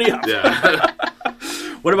 fuck somebody up. Yeah.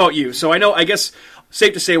 What about you? So I guess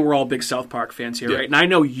safe to say we're all big South Park fans here, Yeah. right? And I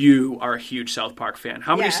know you are a huge South Park fan.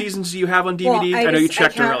 How many Yeah. seasons do you have on DVD? Well, I know you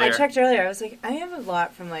checked earlier. I checked earlier. I was like, I have a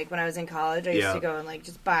lot from like when I was in college. I used Yeah. to go and like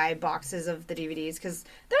just buy boxes of the DVDs because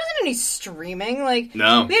there wasn't any streaming. Like,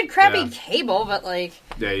 No. we had crappy Yeah. cable, but like,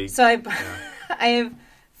 Yeah, so I have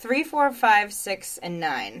 3, 4, 5, 6, and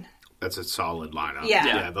 9. that's a solid lineup.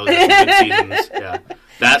 Yeah. those are some good seasons. Yeah,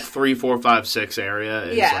 that 3, 4, 5, 6 area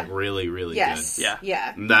is Yeah. like really, really Yes. good. Yeah.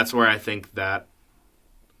 Yeah. And that's where I think that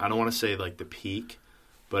I don't want to say like the peak,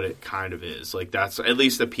 but it kind of is. Like that's at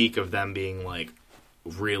least the peak of them being like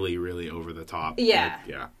really, really over the top. Yeah. Like,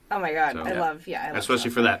 yeah. Oh my God, So- I love Especially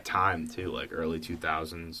South for Park. that time too, like early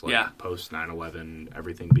 2000s, like Yeah. post 9/11,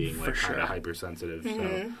 everything being like For kind sure. of hypersensitive.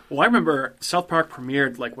 Mm-hmm. So Well, I remember South Park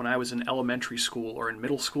premiered like when I was in elementary school or in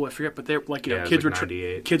middle school. I forget, but they're like Yeah, it was kids like were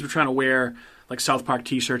 98. kids were trying to wear like South Park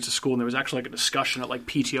T-shirts to school, and there was actually like a discussion at like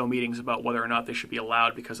PTO meetings about whether or not they should be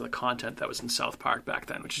allowed because of the content that was in South Park back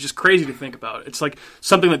then, which is just crazy to think about. It's like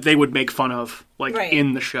something that they would make fun of like Right.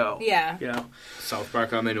 in the show. Yeah. You know? South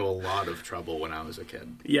Park got me into a lot of trouble when I was a kid.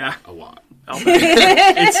 Yeah. A lot.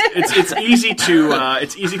 It's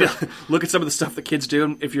easy to look at some of the stuff the kids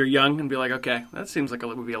do if you're young and be like, okay, that seems like it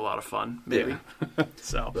would be a lot of fun, maybe. Yeah.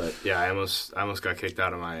 So But yeah, I almost got kicked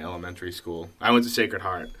out of my elementary school. I went to Sacred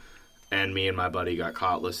Heart, and me and my buddy got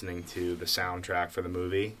caught listening to the soundtrack for the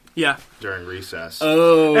movie yeah. during recess.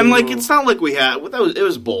 Oh, And like, it's not like we had. It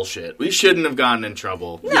was bullshit. We shouldn't have gotten in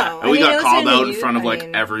trouble. No, and we I mean, got it was called in the out in youth- front of I like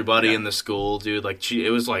mean- everybody in the school, dude. Like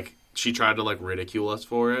she tried to like ridicule us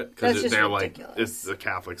for it That's because just they're ridiculous. like it's a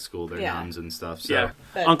Catholic school, they're Yeah. nuns and stuff. So. yeah.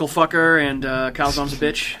 But- Uncle Fucker and Calzom's a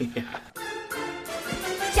bitch.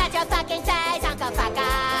 Shut your fucking face, Uncle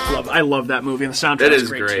Fucker. I love that movie, and the soundtrack That is is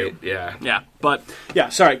great, great. too. Yeah. Yeah, but yeah,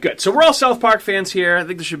 sorry, good. So we're all South Park fans here. I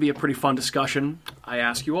think this should be a pretty fun discussion. I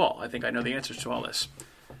ask you all. I think I know the answers to all this.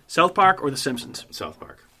 South Park or The Simpsons? South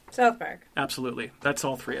Park. South Park. Absolutely. That's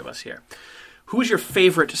all three of us here. Who is your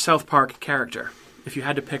favorite South Park character? If you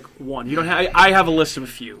had to pick one, you don't have. I have a list of a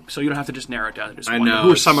few, so you don't have to just narrow it down to just I one. know. Who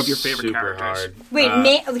are it's some of your favorite super characters? Hard. Wait,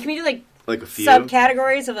 can we do like Like a few.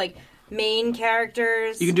 subcategories of like main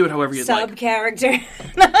characters? You can do it however you'd like. Sub character. You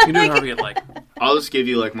can do it however you'd like. I'll just give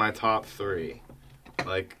you like my top three,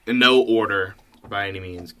 like in no order by any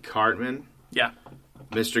means. Cartman, Yeah.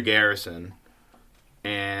 Mr. Garrison,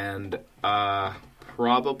 and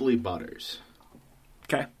probably Butters.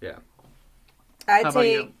 Okay. Yeah. I'd How about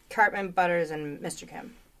take you? Cartman, Butters, and Mr.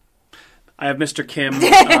 Kim. I have Mr. Kim.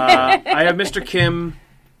 I have Mr. Kim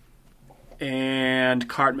and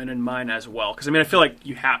Cartman in mine as well. Because, I mean, I feel like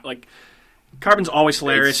you have, like, Cartman's always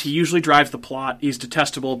hilarious. It's- He usually drives the plot. He's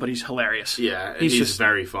detestable, but he's hilarious. Yeah, and He's he's just-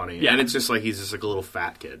 very funny. Yeah. And it's just like he's just like a little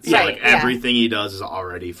fat kid. So Right, like yeah. everything he does is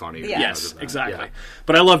already funny. Yeah. because Yes, of that. exactly. Yeah.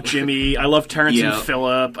 But I love Jimmy. I love Terrence Yeah. and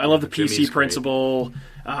Phillip. I love the PC Jimmy's great. principal.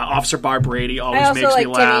 Officer Bar Brady always I also makes like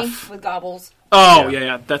me Timmy laugh. with gobbles. Oh Yeah.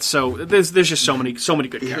 yeah. That's so. There's just so many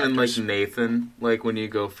good Even characters. like Nathan, like when you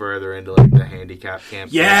go further into like the handicap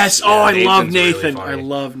camp. Yes. stuff, Oh, yeah, I love Nathan's really Nathan. funny. I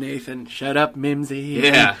love Nathan. Shut up, Mimsy.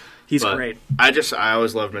 Yeah, He's but great. I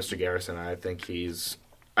always love Mr. Garrison. I think he's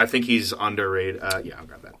I think he's underrated. Yeah, I'll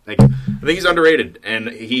grab that. Thank you. I think he's underrated, and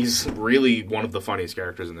he's really one of the funniest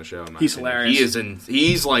characters in the show. In my He's opinion. hilarious.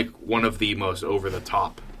 He's like one of the most over the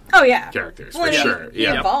top Oh yeah, characters well, for he, sure. He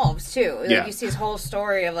Yeah, evolves too. Like, Yeah. you see his whole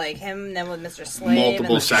story of like him, and then with Mr. Slave,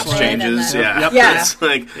 multiple and sex Mr. Slave, and changes. then- Yeah, Yep. Yeah. It's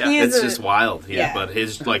like He is it's a- just wild. Yeah, yeah. but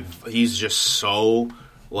his like he's just so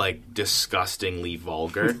like disgustingly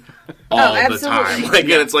vulgar all the absolutely. time. Like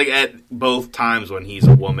and it's like at both times when he's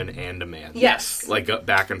a woman and a man. Yes. Like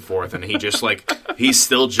back and forth, and he just like he's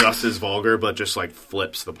still just as vulgar, but just like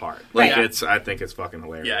flips the part. Like Right. I think it's fucking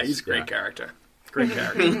hilarious. Yeah, he's a great character. Great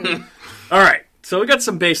character. All right, so we got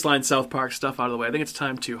some baseline South Park stuff out of the way. I think it's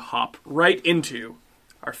time to hop right into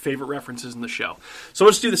our favorite references in the show. So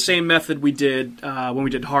let's do the same method we did when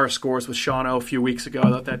we did horror scores with Shauno a few weeks ago. I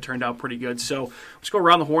thought that turned out pretty good. So let's go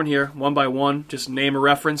around the horn here, one by one. Just name a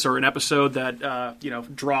reference or an episode that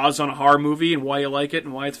draws on a horror movie and why you like it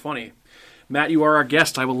and why it's funny. Matt, you are our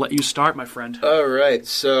guest. I will let you start, my friend. All right,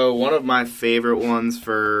 so one of my favorite ones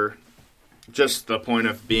for just the point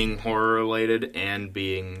of being horror related and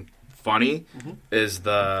being funny is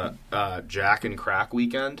the Jack and Crack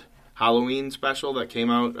Weekend Halloween special that came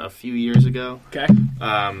out a few years ago. Okay.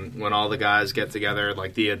 When all the guys get together,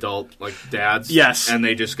 like the adult, like dads, Yes. and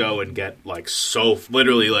they just go and get like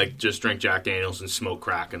literally like just drink Jack Daniels and smoke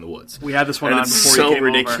crack in the woods. We had this one And on it's before so you came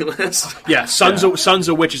ridiculous. over. Yeah, Sons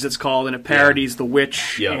of Witches it's called, and it parodies The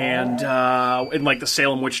Witch Yeah. and like the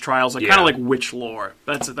Salem witch trials, like Yeah. kind of like witch lore.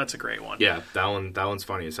 That's a great one. Yeah, that one's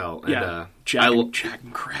funny as hell. And, Yeah. Jack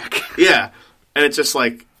and Crack. Yeah, and it's just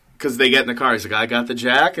like because they get in the car. He's like, "I got the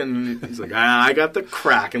Jack," and he's like, "I got the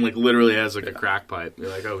crack," and like literally has like a crack pipe. You're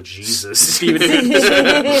like, "Oh Jesus!"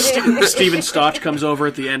 Steven Stotch comes over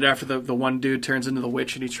at the end after the one dude turns into the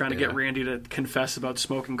witch, and he's trying to get Randy to confess about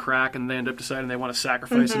smoking crack, and they end up deciding they want to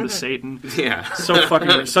sacrifice him to Satan. Yeah, So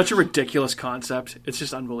fucking such a ridiculous concept. It's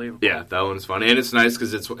just unbelievable. yeah, that one's funny, and it's nice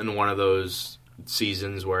because it's in one of those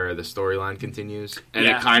seasons where the storyline continues, and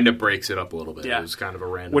Yeah. it kind of breaks it up a little bit. Yeah. It was kind of a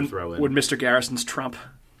random throw When in. Mr. Garrison's Trump,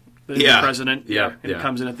 the Yeah. president, Yeah, and yeah. he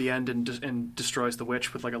comes in at the end and destroys the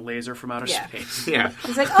witch with like a laser from outer Yeah. space. Yeah,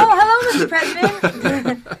 He's like, "Oh, hello, Mr.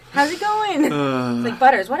 President. How's it going?" It's like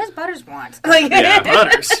Butters. What does Butters want? Like, yeah,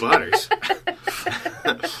 Butters. Butters.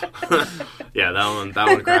 Yeah, that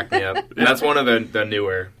one cracked me up. That's one of the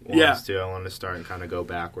newer ones Yeah. too. I wanted to start and kind of go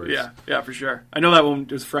backwards. Yeah, for sure. I know that one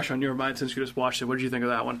was fresh on your mind since you just watched it. What did you think of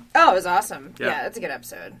that one? Oh, it was awesome. Yeah. Yeah, it's a good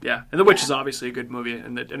episode. Yeah, and The Witch is obviously a good movie,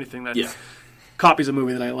 and that anything that Yeah. copies a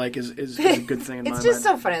movie that I like is a good thing in my It's just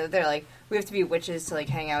mind. so funny that they're like, we have to be witches to like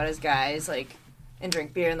hang out as guys, like, and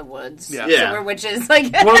drink beer in the woods. Yeah. So Yeah. we're witches. Like,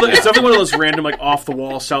 It's definitely one of those random, like,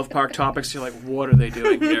 off-the-wall South Park topics. You're like, what are they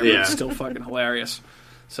doing here? Yeah. It's still fucking hilarious.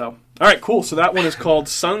 So, all right, cool. So that one is called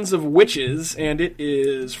Sons of Witches, and it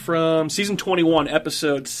is from season 21,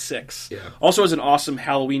 episode 6. Yeah. Also has an awesome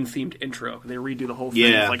Halloween-themed intro. They redo the whole thing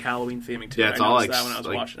Yeah. with, like, Halloween theming, too. Yeah, it's I all, noticed like, that when I was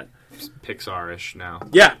like- watching it. Pixar-ish now.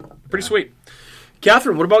 Yeah, pretty sweet.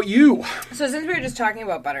 Catherine, what about you? so since we were just talking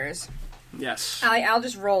about Butters, Yes. I'll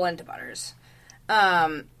just roll into Butters.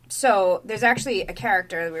 So there's actually a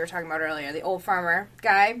character that we were talking about earlier, the old farmer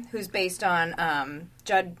guy, who's based on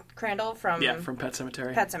Judd Crandall from Pet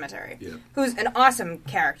Sematary. Pet Sematary, Yeah. who's an awesome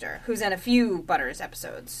character, who's in a few Butters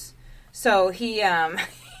episodes. So he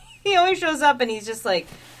he always shows up and he's just like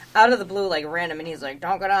out of the blue, like random, and he's like,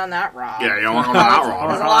 "Don't go down that rock." Yeah, you don't want to go that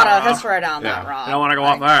There's wrong. a lot of history down Yeah. that rock. I don't want to go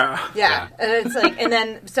off there. Yeah, and it's like, and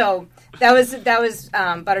then so that was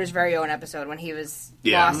Butters' very own episode when he was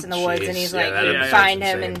Yeah. lost in the woods, and Jeez. he's Yeah, like, that you episode's find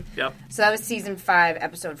him, insane. and Yep. so that was season 5,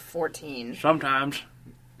 episode 14. Sometimes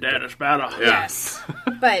dead is better. Yeah. Yes,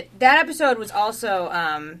 but that episode was also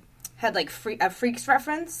had like a Freaks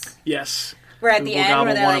reference. Yes. Where at the Google end,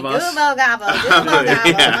 where they're like, gobble, one of Google gobble, Google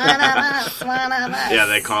gobble, one of us. Yeah,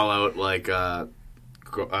 they call out like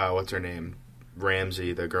what's her name?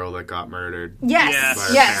 Ramsey, the girl that got murdered. Yes, By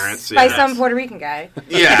her yes, parents, by yeah. some Puerto Rican guy.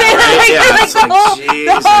 Yeah, right, yeah. Like, It's the whole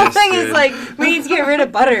Jesus, thing dude. is like, we need to get rid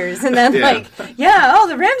of Butters, and then Yeah. like, yeah, oh,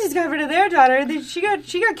 the Ramseys got rid of their daughter. She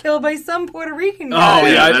got killed by some Puerto Rican guy. Oh,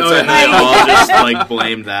 yeah, that's oh, it. yeah. They all just like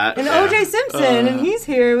blamed that. And yeah. O.J. Simpson, and he's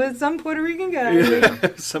here with some Puerto Rican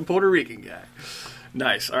guy. Some Puerto Rican guy.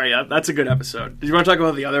 Nice. All right, yeah, that's a good episode. Did you want to talk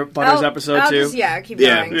about the other Butters episode I'll too? Just, keep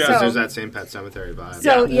Yeah, going. because So, there's that same Pet Cemetery vibe.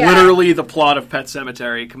 So- yeah. Literally the plot of Pet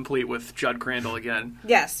Sematary, complete with Judd Crandall again.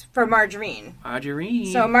 yes, for Margarine. Margarine.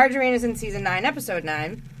 So Margarine is in season 9, episode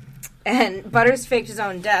 9. And Butters faked his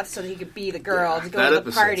own death so that he could be the girl to go that to the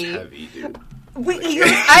episode's party. heavy, dude.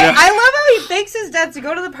 I love how he fakes his death to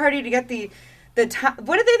go to the party to get the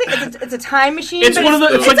what do they think? It's a time machine. It's but one of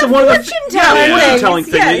the. It's like a one of the fortune telling fortune telling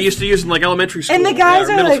thing. thing Yes. they used to use in like elementary school. And the guys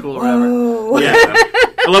or are middle like, school or whatever. whoa. Yeah.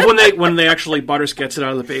 I love when they actually Butters gets it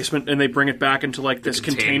out of the basement and they bring it back into like this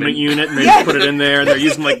containment unit and they Yeah. put it in there and they're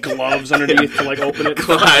using like gloves underneath to like open it.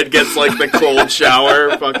 Clyde gets like the cold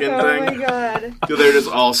shower fucking Oh thing. my god. Dude, they're just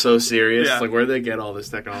all so serious. Yeah. Like, where do they get all this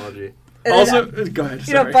technology? And Also, then, go ahead.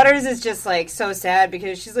 you know, Sorry. Butters is just like so sad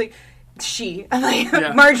because she's like. I'm like,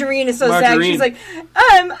 Yeah. Margarine is so sad. Margarine. She's like,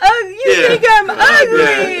 I'm ugly. You Yeah. think I'm ugly?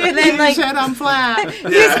 Yeah. And then like, I'm flat.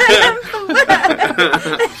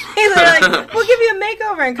 he's like, we'll give you a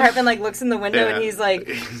makeover. And Cartman like looks in the window Yeah. and he's like,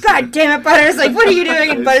 God damn it, Butters! Like, what are you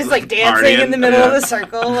doing? And Butters like dancing in the middle of the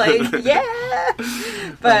circle, like, yeah.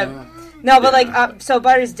 But no, but like, so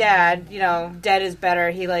Butters' dad, you know, dead is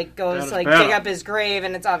better. He like goes Dead to like is better. dig up his grave,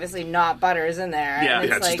 and it's obviously not Butters in there. Yeah. and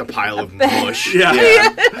Yeah, it's like, just a pile of mush. Yeah.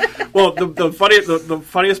 Well, the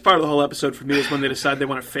funniest part of the whole episode for me is when they decide they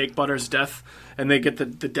want to fake Butters' death and they get the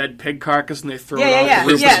dead pig carcass and they throw it out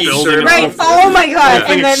the roof yeah. of the building. and Right. the Oh my god!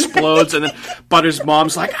 thing And then explodes and then Butters'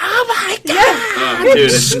 mom's like, "Oh my god!" Oh, dude,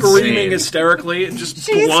 it's screaming insane. hysterically and just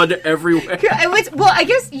She's- blood everywhere. well, I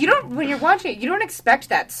guess you don't when you're watching it, you don't expect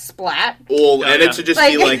that splat Well, and yeah. it should just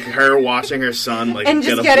Like- be like her watching her son like and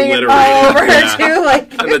get just getting it obliterated. all over her Yeah. too.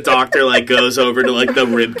 Like, And the doctor like goes over to like the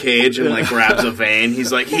rib cage and like grabs a vein.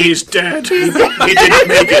 He's like, He's dead. he didn't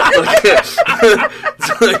make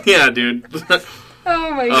it. Yeah, dude.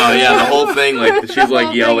 oh my Oh god! yeah, the whole thing like she's whole like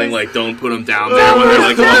thing yelling is- like don't put him down there when they're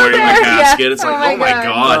like lowering the casket. It's Yeah. like Oh my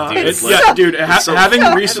God. dude. It's Like, Yeah, dude. so- Having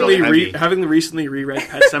so recently heavy. recently reread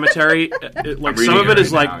Pet Cemetery, like reading some of it it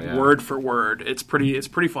is right like now, yeah. word for word. It's pretty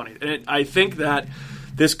funny, and I think that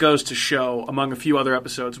this goes to show, among a few other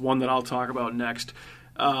episodes, one that I'll talk about next,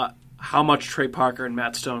 how much Trey Parker and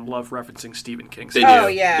Matt Stone love referencing Stephen King. They Oh,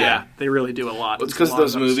 do. yeah. Yeah, they really do a lot. It's because A lot of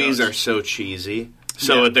those movies episodes. are so cheesy.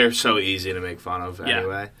 So Yeah. they're so easy to make fun of Yeah.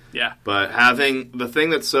 anyway. Yeah. But having the thing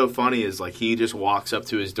that's so funny is like he just walks up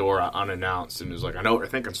to his door unannounced and is like, "I know what you're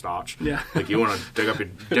thinking, Stotch. Yeah. Like you want to dig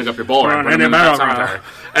up your bowl and Run put him in in the the barrel. cemetery."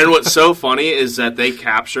 And what's so funny is that they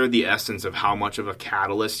capture the essence of how much of a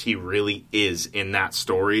catalyst he really is in that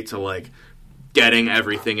story to like getting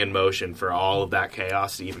everything in motion for all of that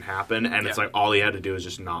chaos to even happen. And it's Yeah. like all he had to do is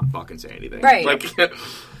just not fucking say anything. Right. Like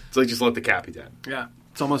it's like just let the cat be dead. Yeah,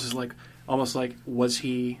 it's almost like was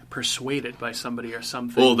he persuaded by somebody or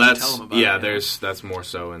something? Well, to tell that's him about yeah. it? That's more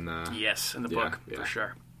so in the Yes, in the Yeah, book yeah. for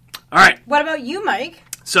sure. All right, What about you, Mike?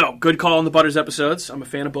 so good call on the Butters episodes. I'm a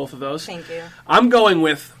fan of both of those. Thank you. I'm going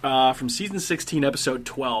with from season 16, episode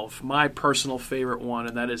 12, my personal favorite one,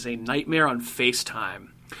 and that is A Nightmare on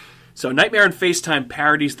FaceTime. So, Nightmare on FaceTime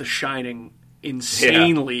parodies The Shining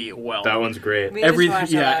insanely well. that one's great. We just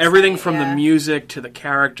watched it last Everything night, from yeah. the music to the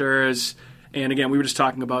characters. And again, we were just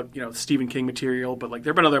talking about, Stephen King material, but like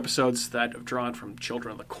there have been other episodes that have drawn from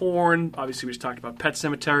Children of the Corn. Obviously, we just talked about Pet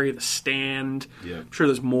Sematary, The Stand. Yeah. I'm sure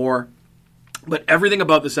there's more. But everything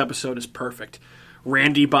about this episode is perfect.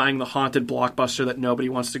 Randy buying the haunted Blockbuster that nobody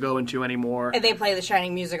wants to go into anymore. And they play the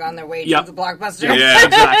Shining music on their way Yep. to the Blockbuster. Yeah.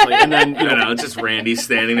 Exactly. And then, I know, it's just Randy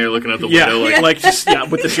standing there looking out the Yeah, window like,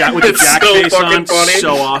 with the Jack It's so face fucking on, funny.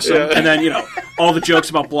 so awesome. Yeah. And then all the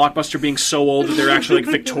jokes about Blockbuster being so old that they're actually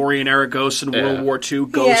like Victorian era ghosts and World Yeah. War II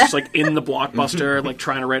ghosts, Yeah. just like in the Blockbuster, like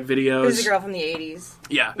trying to rent videos. There's a girl from the 80s.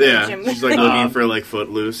 Yeah, yeah, Jim- she's like looking for like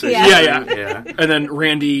Footloose. Or Yeah. something. Yeah. And then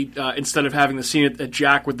Randy, instead of having the scene at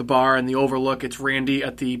Jack with the bar and the overlook, it's Randy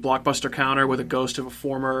at the Blockbuster counter with a ghost of a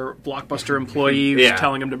former Blockbuster employee who's Yeah.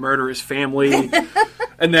 telling him to murder his family.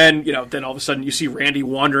 And then, then all of a sudden you see Randy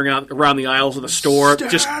wandering out around the aisles of the store,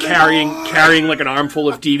 just carrying like an armful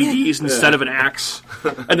of DVDs instead of an axe.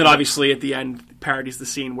 And then obviously at the end parodies the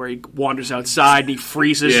scene where he wanders outside and he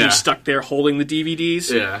freezes and Yeah. he's stuck there holding the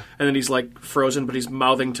DVDs. Yeah. And then he's like frozen, but he's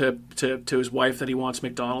mouthing to his wife that he wants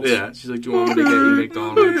McDonald's. Yeah, she's like, "Do you want me to get you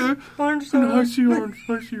McDonald's?" I see orange.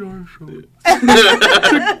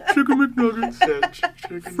 Chicken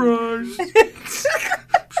McNuggets, fries,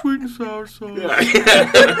 sweet and sour sauce.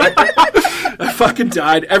 I fucking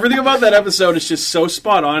died. Everything about that episode is just so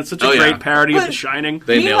spot on. It's such a Oh, yeah. great parody of But- The Shining.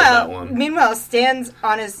 They nailed that one. Meanwhile, Stan's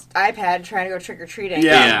on his iPad trying to go trick or treating.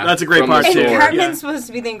 Yeah, Yeah, that's a great from part the too. And store. Cartman's Yeah. supposed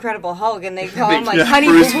to be the Incredible Hulk, and they call him like Yeah, Honey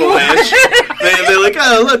Bruce Boo Boo. Valanche. They're like,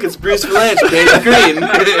 "Oh, look, it's Bruce Valanche painted green."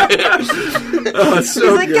 Oh, it's so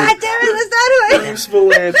He's like, good. God damn it, that's not who I am. Bruce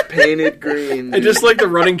Valanche painted green. And just like the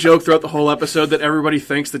running joke throughout the whole episode that everybody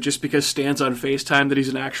thinks that just because Stan's on FaceTime that he's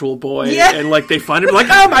an actual boy. Yeah. And like they find him like,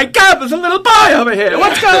 oh my god, there's a little boy over here.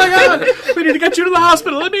 What's going on? We need to get you to the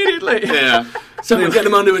hospital immediately. Yeah. Someone get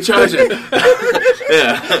him onto a charger.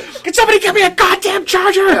 Yeah. Can somebody give me a goddamn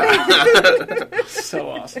charger? So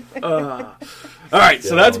awesome. All right,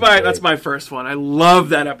 so that's my first one. I love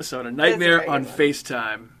that episode of Nightmare That's a on great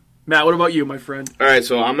FaceTime. Matt, what about you, my friend? All right,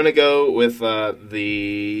 so I'm gonna go with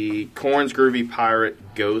the Korn's Groovy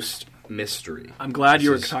Pirate Ghost Mystery. I'm glad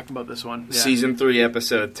you were This is talking about this one. Yeah. Season 3,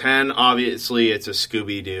 Episode 10. Obviously, it's a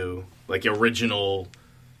Scooby-Doo, like original,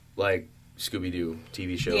 like Scooby-Doo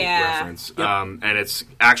TV show reference. Yep. And it's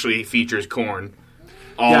actually features Korn,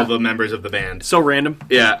 all Yeah. the members of the band. So random.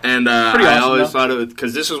 Yeah, and Pretty I awesome, always though. thought it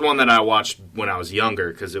because this was one that I watched when I was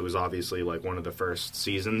younger because it was obviously like one of the first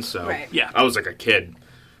seasons. So Right. Yeah. I was like a kid,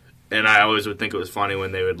 and I always would think it was funny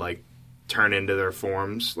when they would like turn into their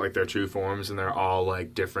forms, like their true forms, and they're all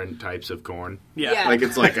like different types of corn. Yeah. Yeah. Like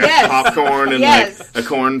it's like a Yes. popcorn and Yes. like a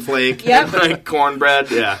cornflake, Yep. and like cornbread.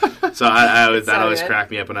 Yeah. So I always that So always good.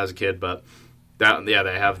 cracked me up when I was a kid, but.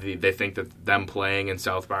 They think that them playing in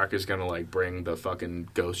South Park is gonna like bring the fucking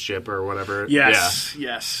ghost ship or whatever. Yes.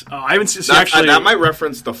 Yes. Oh, I haven't seen. So That, actually, that might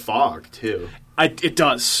reference the fog too. It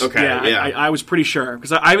does. Okay, yeah. I was pretty sure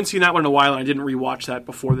because I haven't seen that one in a while, and I didn't rewatch that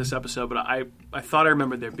before this episode. But I thought I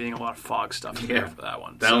remembered there being a lot of fog stuff in there for that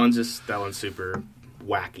one. That So, one's super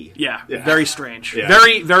wacky. yeah, Yeah. very strange. Yeah.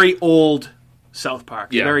 Very very old South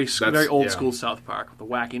Park. Yeah, very that's- old yeah. school South Park. The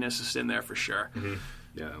wackiness is in there for sure.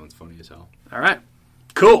 Yeah, that one's funny as hell. All right,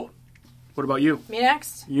 cool. What about you? Me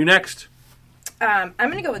next. You next. I'm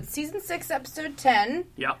gonna go with season 6, episode 10,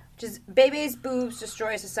 Yeah. which is Bebe's Boobs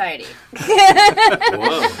Destroy Society.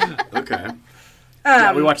 Whoa. Okay.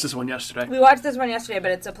 Yeah, we watched this one yesterday. We watched this one yesterday,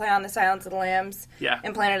 but it's a play on the Silence of the Lambs Yeah.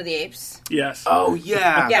 and Planet of the Apes. Yes. Oh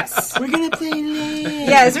yeah. Yes. We're gonna play lambs.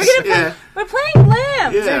 Yes, we're gonna play. Yeah. We're playing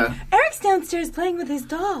lambs. Yeah. Or, Eric's downstairs playing with his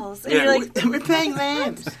dolls, and Yeah, you're like, we're playing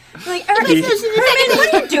lambs. Eric, Herman,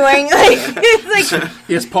 what are you doing? Like, it's like,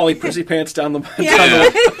 He has Polly Prissy pants down the.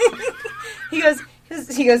 yeah. he goes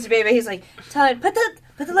to Baby. He's like, tell her put the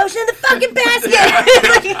lotion in the fucking basket.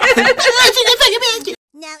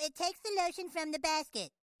 Now it takes the lotion from the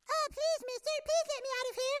basket. Oh, please, mister, please let me out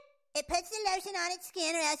of here. It puts the lotion on its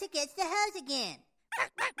skin or else it gets the hose again.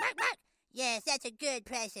 Bark, bark, bark, bark. Yes, that's a good,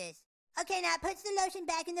 Precious. Okay, now it puts the lotion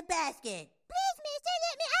back in the basket. Please, mister,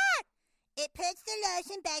 let me out. It puts the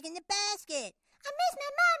lotion back in the basket. I miss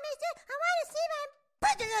my mom, mister. I want to see my...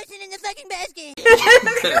 Put the lotion in the fucking basket.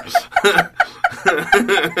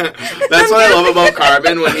 That's what I love about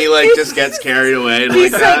Carbon when he like just gets carried away and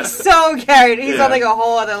He's like like that. so carried. He's Yeah. on like a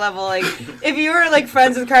whole other level. Like if you were like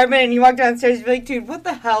friends with Cartman and you walked downstairs, you'd be like, "Dude, what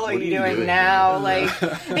the hell are you doing now?" Like,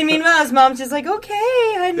 and meanwhile, his mom's just like,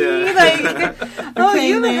 "Okay, honey, Yeah. like, oh,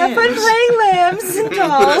 you have fun playing lambs and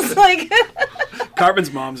dolls." Like,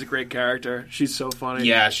 Carbon's mom's a great character. She's so funny.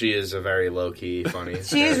 Yeah, she is a very low key funny.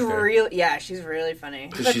 she's character. really, yeah, she's really funny.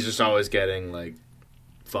 Because she's just always getting like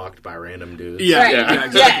fucked by random dudes. Yeah, Right. yeah,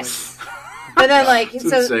 exactly. Yes. But then, like, It's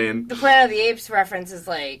so insane. the Planet of the Apes reference is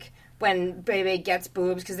like when Bebe gets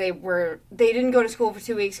boobs because they didn't go to school for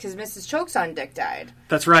 2 weeks because Mrs. Chokes on Dick died.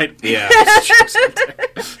 That's right. Yeah.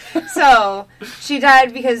 So she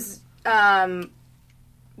died because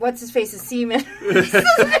what's his face is semen.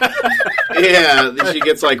 Yeah, she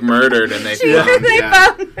gets like murdered and they They found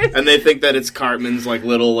found her. and they think that it's Cartman's like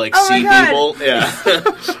little like Oh my sea God. people. Yeah.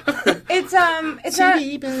 It's not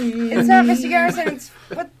Mr. Garrison. It's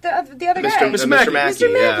what the other guy. Mr. Mackey. Mackey.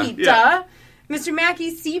 Mr. Mackey. Yeah. Duh. Mr.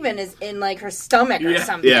 Mackey's semen is in like her stomach or Yeah.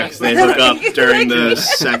 something. Yeah, because they hook up during the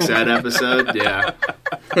sex ed episode. Yeah.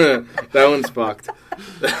 That one's fucked.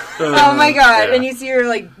 Oh my god! Yeah. And you see her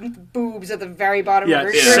like boobs at the very bottom Yeah, of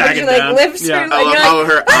her yeah. shirt. And Sagging she like down. lifts Yeah. her. I Like, love you're how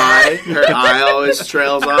like, her eye always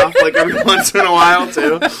trails off like every once in a while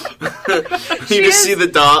too. You just see the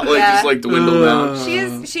dot like Yeah. just like dwindle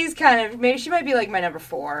down. she's kind of maybe she might be like my number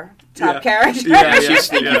 4 top Yeah. character. Yeah, yeah. She's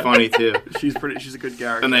sneaky funny too. She's a good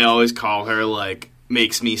character. And they always call her like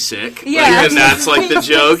makes me sick. Yeah. Like, and that's like the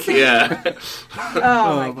joke. Yeah.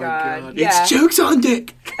 Oh my god! Yeah. It's jokes on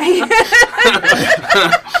dick.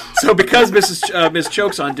 So because Miss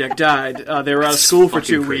Chokes on Dick died, they were out of school for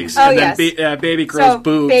 2 fucking weeks, crazy. Oh, and then yes. Baby grows So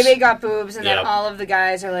boobs. Baby got boobs, and Yep. then all of the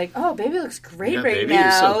guys are like, "Oh, Baby looks great Yeah, right Baby now.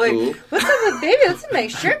 is so like, cool." what's up with Baby? What's in my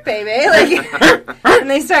shirt, Baby?" Like, and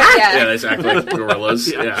they start, Yeah, they act like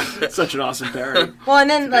gorillas. Yeah. Such an awesome parody. Well, and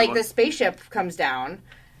then like one. the spaceship comes down,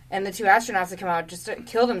 and the 2 astronauts that come out just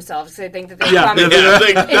kill themselves because they think that they Yeah, come yeah, Yeah,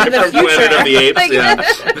 into the from future. Planet of the Apes. Like- Yeah.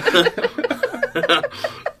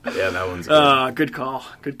 Yeah, that one's good. Good call.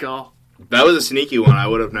 Good call. That was a sneaky one. I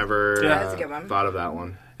would have never Yeah. That's a good one. thought of that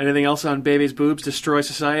one. Anything else on Baby's boobs destroy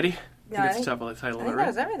society? No, I I think think, that's the title I of think it, that right?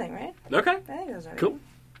 was everything, right? Okay. I think that was everything. Cool.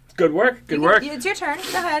 Good work. Good work. It's your turn.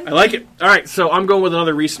 Go ahead. I like it. All right, so I'm going with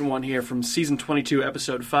another recent one here from season 22,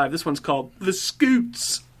 episode 5. This one's called The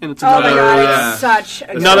Scoots. And it's Oh my god, yeah. it's such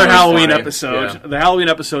a another good Halloween funny. episode. Yeah. The Halloween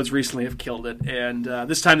episodes recently have killed it, and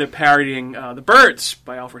this time they're parodying The Birds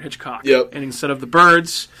by Alfred Hitchcock. Yep. And instead of the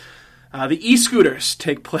birds, the e-scooters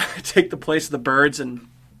take the place of the birds, and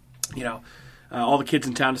all the kids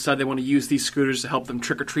in town decide they want to use these scooters to help them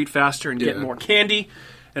trick or treat faster and get Yeah. more candy.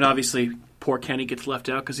 And obviously, poor Kenny gets left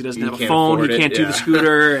out because he doesn't have a can't phone. He afford it, can't do yeah. the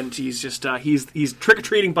scooter, and he's just he's trick or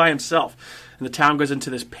treating by himself. And the town goes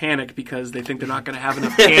into this panic because they think they're not going to have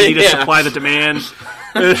enough candy to Yeah. supply the demand.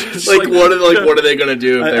 It's What are they gonna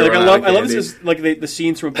do if they run out of I love candy? this. The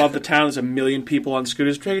scenes from above the town. There's a million people on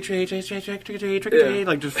scooters, trick or treat, trick or treat, trick or treat, trick or treat, Yeah.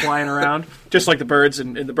 like just flying around, just like the birds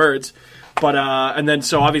in the birds. But and then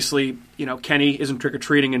so obviously Kenny isn't trick or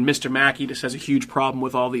treating, and Mr. Mackey just has a huge problem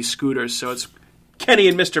with all these scooters. So it's Kenny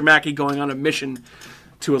and Mr. Mackey going on a mission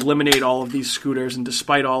to eliminate all of these scooters, and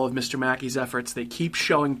despite all of Mr. Mackey's efforts, they keep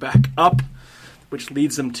showing back up, which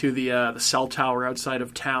leads them to the cell tower outside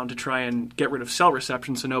of town to try and get rid of cell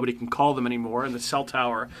reception so nobody can call them anymore. And the cell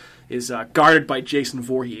tower is guarded by Jason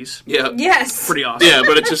Voorhees. Yeah. Yes. Pretty awesome. Yeah,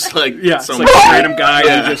 but it's just like Yeah, it's some like a random guy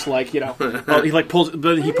Yeah. who just he pulls,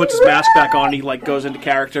 but he puts his mask back on. He goes into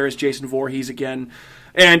character as Jason Voorhees again.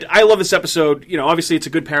 And I love this episode. Obviously it's a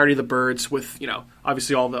good parody of the birds with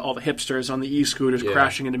obviously all the hipsters on the e-scooters Yeah.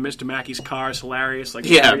 crashing into Mr. Mackey's car. It's hilarious.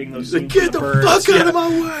 Yeah, parodying those like, scenes get with the birds. fuck out Yeah. of my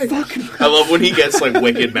way! I love when he gets like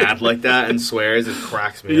wicked mad like that and swears. It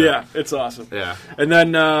cracks me Yeah, up. it's awesome. Yeah. And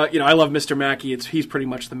then I love Mr. Mackey. He's pretty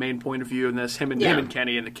much the main point of view in this. Him Yeah. and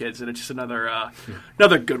Kenny and the kids, and it's just another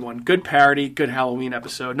good one. Good parody, good Halloween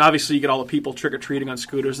episode. And obviously you get all the people trick or treating on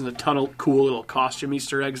scooters, and a ton of cool little costume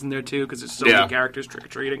Easter eggs in there too, because there's so Yeah. many characters trick or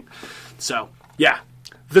treating. So yeah,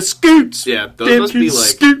 the scoots. Yeah, those Damn must be, kids like-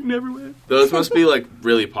 scooting everywhere. Those must be like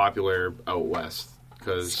really popular out west.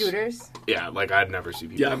 Cause, Scooters. Yeah, like I'd never see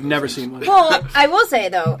people. Yeah, on I've those never things. seen one. Well, I will say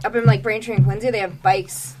though, up in like Braintree and Quincy, they have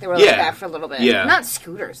bikes. They were like Yeah. that for a little bit. Yeah. Not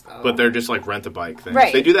scooters though. But they're just like rent a bike things.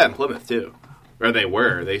 Right. They do that in Plymouth too, or they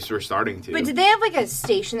were. They were starting to. But did they have like a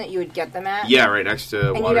station that you would get them at? Yeah, right next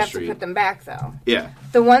to And Water you'd have Street. to put them back though. Yeah,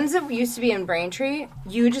 The ones that used to be in Braintree,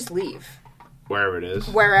 you would just leave wherever it is,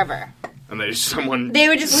 wherever. and they someone. They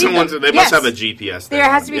would just leave someone's. them. They Yes. must have a GPS. There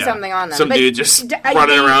thing has on to be them, something on them. Some But dude just I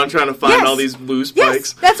running mean- around trying to find Yes. all these loose Yes,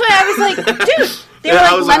 bikes. that's why I was like, dude, they Yeah,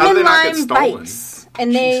 I were was like like, how did lemon they not get lime stolen? bikes,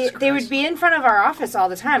 and they would be in front of our office all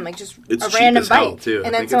the time, like just It's a cheap random as hell, bike, too. I and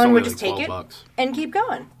then think it's someone only would like just take it $12. and keep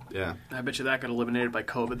going. Yeah. I bet you that got eliminated by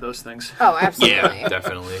COVID. Those things. Oh, absolutely. Yeah,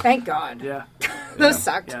 definitely. Thank God. Yeah, Those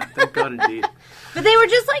sucked. yeah. Thank God indeed. But they were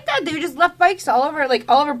just like that. They just left bikes all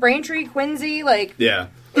over Braintree, Quincy. Like Yeah.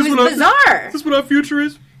 it was what I- bizarre. This is what our future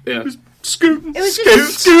is. Yeah. Scooting. It was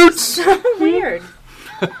just Scoots. so weird.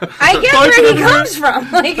 I get where he comes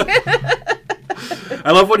from. Like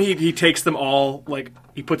I love when he takes them all, like,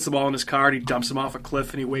 he puts them all in his car and he dumps them off a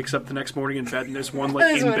cliff and he wakes up the next morning in bed and there's one, like,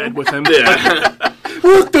 There's in one. bed with him. Yeah.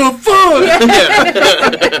 What the fuck?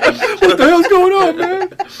 What the hell's going on, man?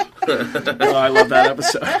 Oh, I love that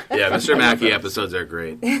episode. Yeah, Mr. Mackey episodes are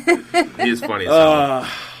great. He's funny as hell.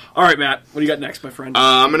 All right, Matt, what do you got next, my friend?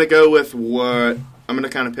 I'm going to go with what... I'm going to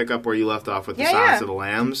kind of pick up where you left off with the Yeah, Silence yeah. of the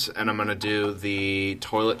Lambs, and I'm going to do the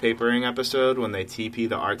toilet papering episode when they TP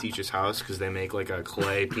the art teacher's house because they make, like, a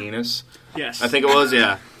clay penis. Yes. I think it was,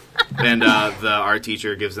 yeah. And the art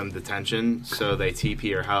teacher gives them detention, so they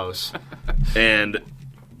TP her house. And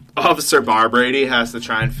Officer Barbrady has to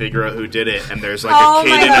try and figure out who did it, and there's, like, Oh a kid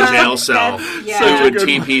my in a God. jail cell That's- yeah. who Such a would good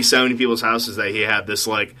TP so many people's houses that he had this,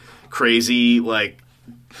 like, crazy, like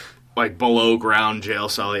below ground jail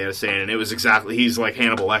cell he had to stay in, and it was exactly he's like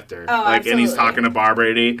Hannibal Lecter, like, and he's absolutely. talking to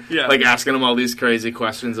Barbrady, Yeah. like asking him all these crazy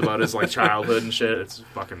questions about his like childhood and shit. It's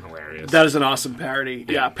fucking hilarious. That is an awesome parody.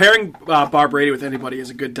 Yeah, pairing Barbrady with anybody is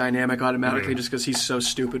a good dynamic automatically just because he's so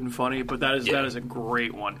stupid and funny, but that is a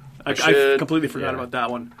great one. I should- completely forgot yeah. about that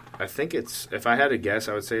one. I think it's, if I had to guess,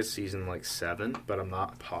 I would say it's season like 7, but I'm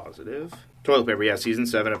not positive. Toilet paper, yeah, season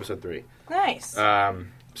 7, episode 3. nice.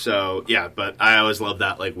 So yeah, but I always loved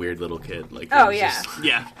that like weird little kid. Like, Oh, he was yeah. just-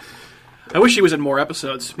 Yeah. I wish he was in more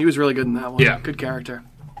episodes. He was really good in that one. Yeah. Good character.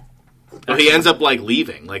 Well, he ends up like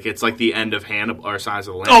leaving. Like it's like the end of Hannibal or Signs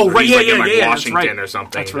of the Lambs. Oh, where right, he's, yeah, like, yeah, in, like, yeah, that's Washington right. or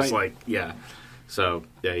something. That's Just right. like yeah. So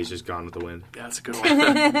yeah, he's just gone with the wind. Yeah, that's a good one.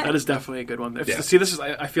 That is definitely a good one. Yeah. See, this is.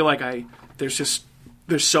 I feel like there's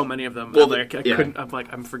so many of them. Well, Like, I yeah. couldn't.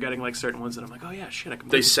 I'm forgetting like certain ones that I'm like, oh yeah, shit. I can.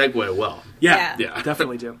 They segue well. Yeah, Yeah.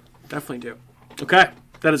 definitely do. Definitely do. Okay,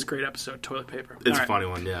 that is a great episode. Toilet paper. It's All a right. funny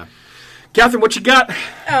one, yeah. Catherine, what you got?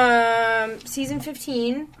 Season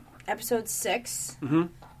 15, episode 6,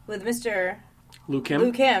 with Mr. Luke Kim.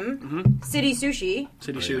 Luke Kim, City Sushi.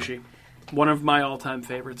 City Sushi. One of my all-time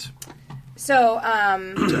favorites. So,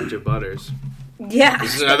 Dr. Butters. yeah.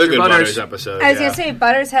 This is another good Butters episode. I was gonna say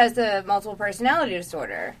Butters has the multiple personality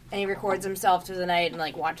disorder, and he records himself through the night and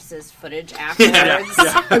like watches his footage afterwards.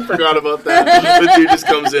 I forgot about that. The dude just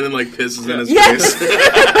comes in and like pisses in his face.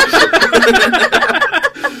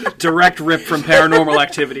 Direct rip from Paranormal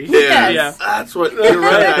Activity. Yes. That's what you're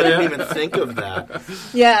right. I didn't even think of that.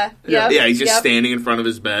 Yeah. He's just standing in front of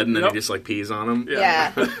his bed and then he just like pees on him.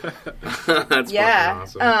 Yeah. That's fucking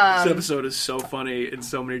awesome. This episode is so funny in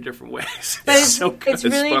so many different ways. But It's so good. it's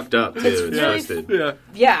really fucked up too. It's twisted.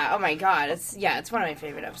 Yeah. Oh my god. It's one of my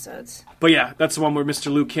favorite episodes. But yeah, that's the one where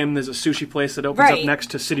Mr. Luke Kim, there's a sushi place that opens up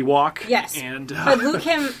next to City Walk. Yes. And but Luke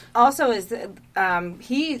Kim also is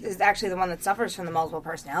he is actually the one that suffers from the multiple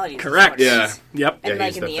personalities. correct. Yeah. Yep. And Yeah,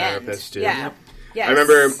 like he's in the the therapist, end. too. Yeah. Yep. Yes. I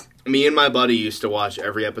remember me and my buddy used to watch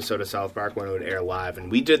every episode of South Park when it would air live,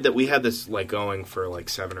 and we did that. We had this like going for like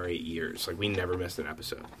 7 or 8 years. Like we never missed an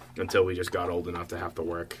episode until we just got old enough to have to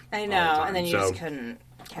work. I know, all the time. and then you So, just couldn't.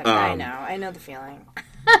 I know the feeling.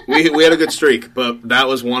 we had a good streak, but that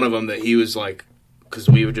was one of them that he was like, because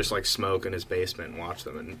we would just like smoke in his basement and watch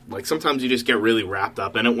them, and like sometimes you just get really wrapped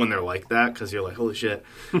up in it when they're like that because you're like, holy shit.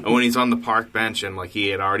 And when he's on the park bench and like he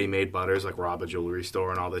had already made Butters like rob a jewelry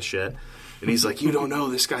store and all this shit, and he's like, you don't know,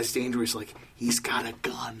 this guy's dangerous. Like he's got a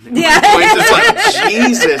gun. And Yeah. it's like,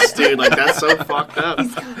 Jesus, dude, like that's so fucked up.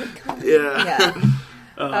 He's got a gun. Yeah.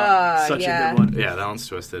 Such yeah. a good one. Yeah, that one's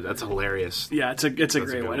twisted. That's hilarious. Yeah, it's a great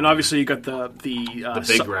good one. one. And obviously you got the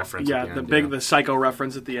big reference Yeah, at the the end, big yeah. the psycho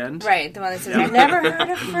reference at the end. Right, the one that says, "I never heard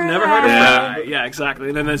of Fry." Never heard of Yeah. Fry. Yeah, exactly.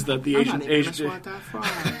 And then there's the Asian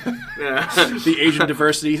Yeah. the Asian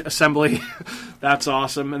Diversity Assembly. That's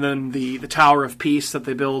awesome. And then the Tower of Peace that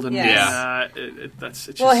they build. And Yes. it's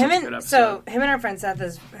just Well, such him a good and episode. him and our friend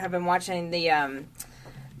Seth have been watching the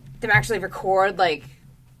them actually record like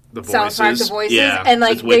The South Park the voices, Yeah, and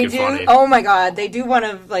like it's they wicked do. funny. Oh my god, they do one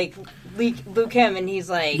of like Luke Kim, and he's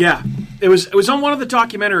like, Yeah, it was on one of the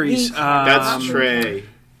documentaries. That's Trey.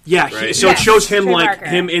 Yeah, Right. so it Yes, shows him Trey like Parker.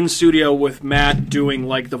 him in studio with Matt doing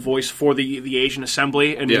like the voice for the Asian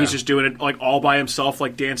Assembly, and Yeah. he's just doing it like all by himself,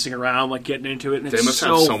 like dancing around, like getting into it. And They it's must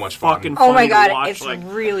have so much fun. fucking oh my funny to god, watch, it's like,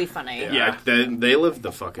 really funny. Yeah. They live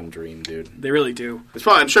the fucking dream, dude. they really do. It's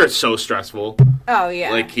probably, I'm sure it's so stressful, Oh yeah,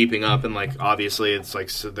 like keeping up, and like obviously it's like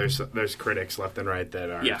so there's critics left and right that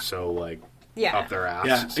are so like yeah. up their ass.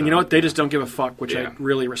 Yeah, so. and you know what? They just don't give a fuck, which Yeah. I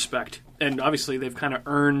really respect. And obviously, they've kind of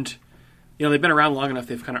earned. You know, they've been around long enough.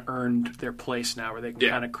 They've kind of earned their place now, where they can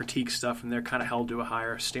kind of critique stuff, and they're kind of held to a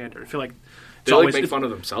higher standard. I feel like They like make fun of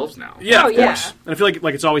themselves now. Yeah, Oh, of yeah. course. And I feel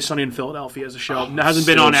like It's Always Sunny in Philadelphia as a show. It hasn't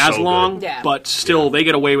been still on as so long, good. Yeah. but still they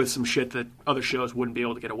get away with some shit that other shows wouldn't be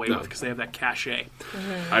able to get away No. with because they have that cachet.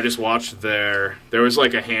 I just watched there was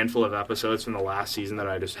like a handful of episodes from the last season that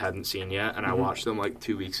I just hadn't seen yet, and I watched them like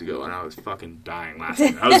 2 weeks ago, and I was fucking dying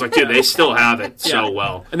laughing. I was like, dude, they still have it so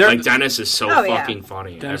well. And they're- like Dennis is so Oh, yeah. fucking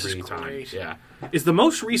funny Dennis every is time. great. Yeah, Is the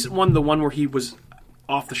most recent one the one where he was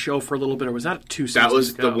off the show for a little bit, or was that 2 seasons that was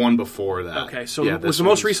ago? the one before that. Okay, so yeah, was this the most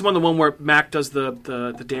one's- recent one the one where Mac does the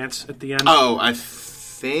dance at the end? Oh, I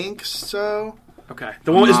think so. Okay,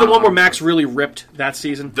 the one is the one where Max really ripped that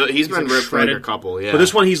season. He's been like ripped for like shredded. a couple, yeah. But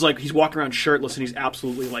this one, he's walking around shirtless and he's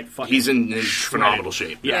absolutely like fucking. He's in phenomenal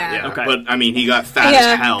shape. Yeah, Yeah. okay. But I mean, he got fat Yeah.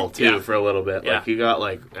 as hell too Yeah. for a little bit. Yeah. Like he got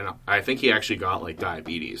and I think he actually got like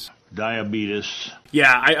diabetes. Diabetes.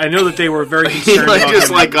 Yeah, I know that they were very concerned like, about just,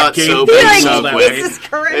 him. like, got gaining so Be big weight like, so that quick. way. Jesus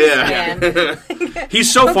Christ, Yeah. man. He's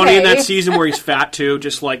so funny in that Okay. season where he's fat too,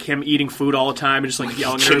 just like him eating food all the time and just like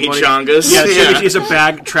yelling at everybody. Chimichangas. Yeah, Yeah. he has a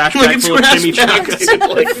trash Like bag a full of trash chimichangas.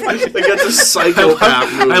 bag. like that's a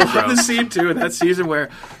psychopath move, I love bro. the scene too in that season where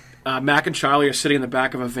Mac and Charlie are sitting in the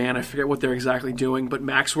back of a van. I forget what they're exactly doing, but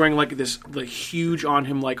Mac's wearing like this huge on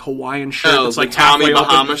him like Hawaiian shirt. Oh, that's the like Tommy halfway open.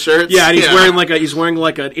 Bahama shirts? Yeah, and he's Yeah. wearing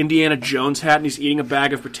like an Indiana Jones hat, and he's eating a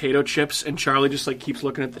bag of potato chips. And Charlie just like keeps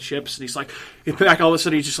looking at the chips, and he's like, back all of a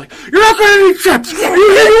sudden he's just like, "You're not gonna eat chips. You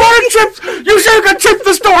wanted chips. You should have got chips at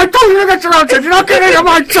the store. I told you to get your own chips. You're not gonna eat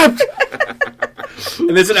my chips."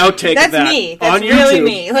 And there's an outtake That's of that me. That's on really YouTube.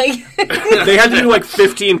 me. Like, They had to do like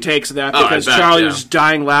 15 takes of that Oh, I because bet, Charlie yeah. was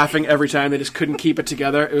dying laughing every time. They just couldn't keep it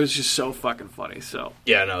together. It was just so fucking funny. So,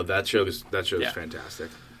 Yeah, no, that show is Yeah. fantastic.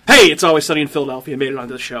 hey, It's Always Sunny in Philadelphia made it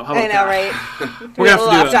onto the show. How about I know, that? right? We're We're a gonna little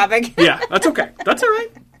have off to topic. Yeah, that's okay. That's all right.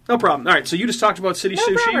 No problem. All right, so you just talked about City No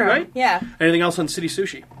Sushi, problem. right? Yeah. Anything else on City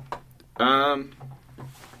Sushi?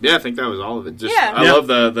 Yeah, I think that was all of it. Just Yeah. I Yeah. love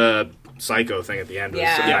the psycho thing at the end. It was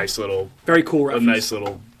Yeah. a nice little Very cool reference.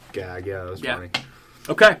 gag. Yeah, that was Yeah. funny.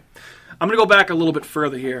 Okay. I'm going to go back a little bit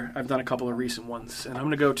further here. I've done a couple of recent ones. And I'm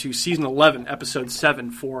going to go to Season 11, Episode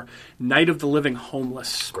 7 for Night of the Living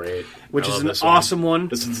Homeless. Great. Which is an awesome one.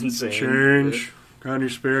 This is insane. Change. Can you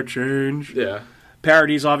spare change? Yeah.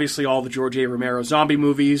 Parodies, obviously, all the George A. Romero zombie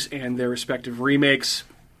movies and their respective remakes.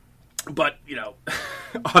 But,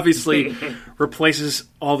 obviously replaces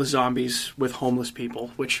all the zombies with homeless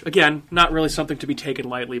people, which, again, not really something to be taken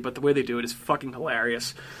lightly, but the way they do it is fucking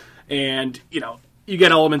hilarious. And, you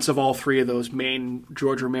get elements of all three of those main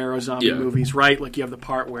George Romero zombie movies, right? Like, you have the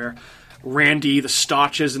part where Randy, the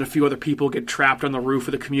Stotches, and a few other people get trapped on the roof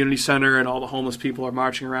of the community center, and all the homeless people are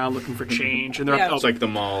marching around looking for change. And they're it's like the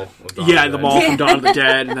mall. The mall from Dawn of the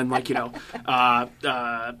Dead, and then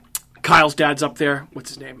Kyle's dad's up there.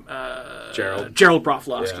 What's his name? Gerald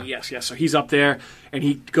Broflovsky. Yeah. Yes. So he's up there, and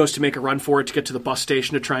he goes to make a run for it to get to the bus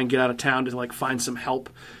station to try and get out of town to find some help.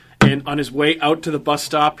 And on his way out to the bus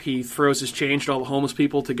stop, he throws his change to all the homeless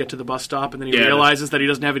people to get to the bus stop, and then he realizes that he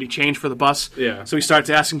doesn't have any change for the bus. Yeah. So he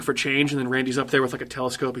starts asking for change, and then Randy's up there with a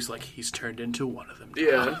telescope. He's like, he's turned into one of them.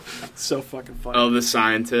 Yeah. It's so fucking funny. Oh, the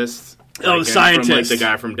scientist. The scientist. From, the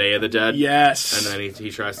guy from Day of the Dead. Yes. And then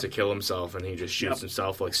he tries to kill himself, and he just shoots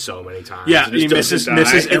himself so many times. Yeah, and he misses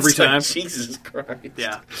every time. Jesus Christ.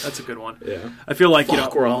 Yeah, that's a good one. Yeah. I feel like,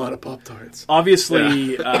 we're all out of Pop-Tarts.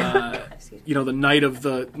 Obviously, the Night of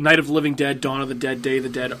the Living Dead, Dawn of the Dead, Day of the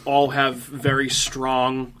Dead all have very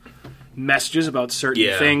strong messages about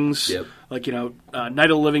certain things. Yep. Like, Night of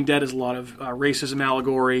the Living Dead is a lot of racism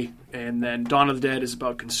allegory, and then Dawn of the Dead is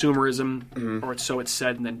about consumerism, or so it's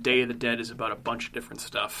said, and then Day of the Dead is about a bunch of different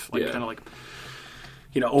stuff.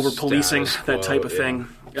 Over-policing, that type of thing.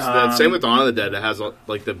 Same with Dawn of the Dead. It has,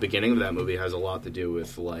 the beginning of that movie has a lot to do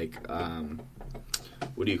with, what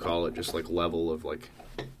do you call it? Just, level of,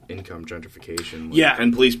 income gentrification.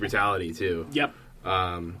 And police brutality, too. Yep.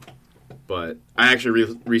 But I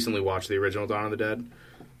actually recently watched the original Dawn of the Dead.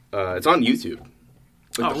 It's on YouTube.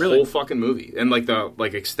 The whole fucking movie. And, the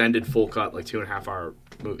extended full cut, 2.5 hour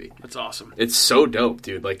movie. That's awesome. It's so dope,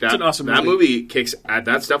 dude. It's an awesome movie. That movie kicks...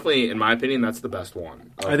 That's definitely, in my opinion, that's the best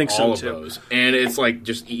one. I think so, all of too. Those. And it's,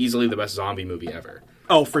 just easily the best zombie movie ever.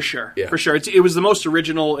 Oh, for sure. Yeah. For sure. It was the most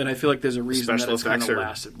original, and I feel like there's a reason Special that it's kind effects of are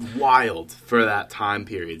lasted. wild for that time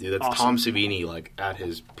period, dude. That's Awesome. Tom Savini, at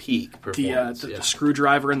his peak performance. The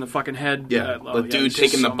screwdriver in the fucking head. Yeah, the dude it's taking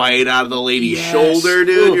just the so bite out of the lady's Yes. shoulder,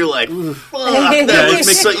 dude. Ooh. You're like, fuck. it That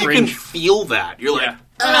makes so me you can cringe. feel that. You're like,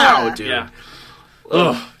 ow, dude. Yeah.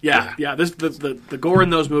 Ugh. Yeah. The gore in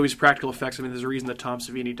those movies, practical effects. I mean, there's a reason that Tom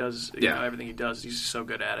Savini does everything he does. He's so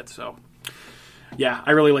good at it. So, yeah,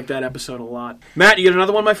 I really like that episode a lot. Matt, you get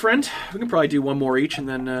another one, my friend? We can probably do one more each and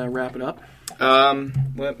then wrap it up.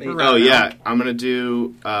 Let me. Oh yeah, I'm gonna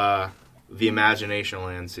do the Imagination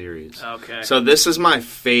Land series. Okay. So this is my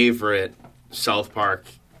favorite South Park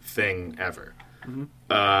thing ever.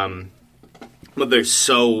 Mm-hmm. But there's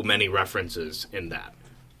so many references in that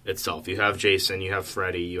itself. You have Jason, you have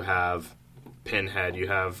Freddy, you have Pinhead, you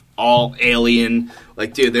have all Alien.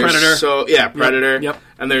 Dude, there's Predator. Predator. Yep.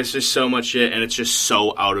 And there's just so much shit, and it's just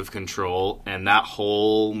so out of control. And that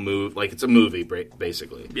whole move, it's a movie,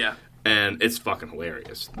 basically. Yeah. And it's fucking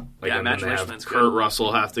hilarious. And then they have Land's Kurt good.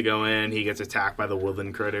 Russell have to go in. He gets attacked by the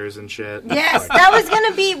woodland critters and shit. Yes, that was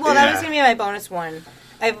gonna be. Well, that was gonna be my bonus one.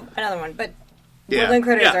 I have another one, but woodland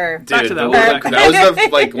critters are. Dude, Back to that.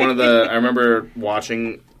 that was one of the. I remember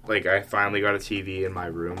watching. I finally got a TV in my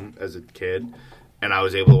room as a kid, and I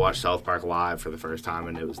was able to watch South Park live for the first time,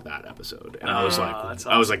 and it was that episode. And I was that's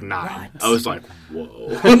I was 9. What? I was like,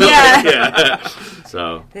 whoa. Yeah. Yeah.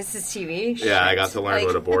 So. This is TV. Yeah, I got to learn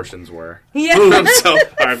what abortions were. Yeah. From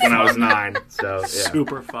South Park when I was 9. So yeah.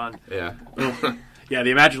 Super fun. Yeah. Yeah,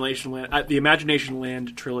 the Imagination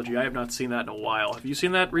Land trilogy. I have not seen that in a while. Have you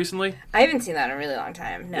seen that recently? I haven't seen that in a really long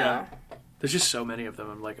time. No. Yeah. There's just so many of them.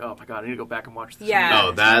 I'm like, oh my god, I need to go back and watch this. Yeah.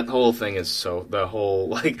 Oh, that whole thing is so... The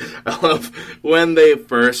whole, I love when they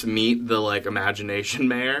first meet the, Imagination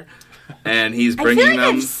Mayor, and he's bringing I feel like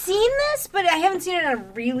them... I've seen this, but I haven't seen it in a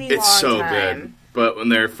really long time. It's so good. But when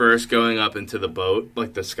they're first going up into the boat,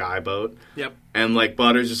 the sky boat, Yep. and,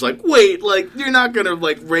 Butters is like, wait, you're not gonna,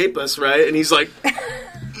 rape us, right? And he's like...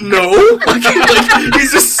 No,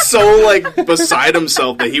 he's just so beside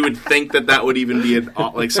himself that he would think that would even be something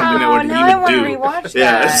that would I want do. to rewatch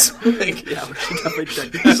Yeah, that. it's We should definitely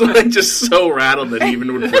check that. he's just so rattled that he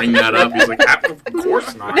even would bring that up. He's like, of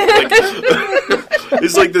course not.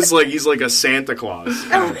 He's he's like a Santa Claus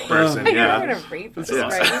kind of person. You're Yeah, gonna rape us, Yeah.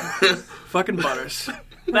 right? Fucking Butters.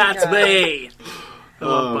 That's me. I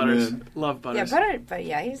love Butters. Man. Love Yeah, Butters. but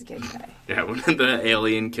yeah, he's a good guy. Yeah, when the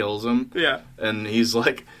alien kills him. Yeah. And he's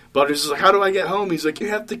like, Butters is like, how do I get home? He's like, you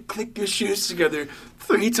have to click your shoes together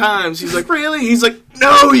 3 times. He's like, really? He's like,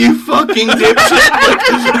 no, you fucking dipshit.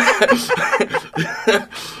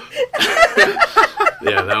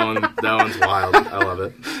 Yeah, that one's wild. I love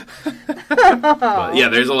it. But yeah,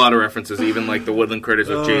 there's a lot of references, even like the Woodland Critters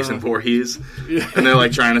with Jason Voorhees. And they're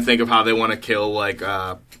like trying to think of how they want to kill like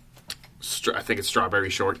I think it's Strawberry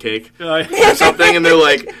Shortcake or something, and they're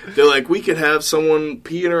like, we could have someone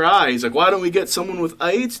pee in her eye. He's like, why don't we get someone with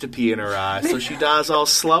AIDS to pee in her eye so she dies all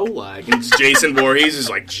slow like? And Jason Voorhees is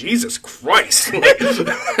like, Jesus Christ! Oh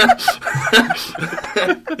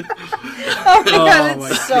my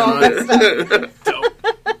god, it's so messed up. Dope.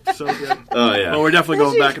 So good. Oh yeah. Well, we're definitely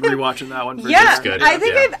going back and rewatching that one. For Yeah, It's good, I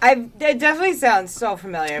think yeah. it definitely sounds so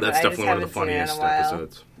familiar, That's but I just definitely one of haven't the seen it in a funniest while.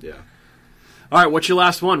 episodes. Yeah. All right, what's your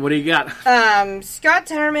last one? What do you got? Scott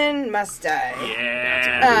Tenorman Must Die.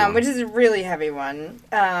 Yeah. Which is a really heavy one.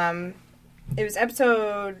 It was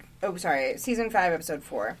season 5, episode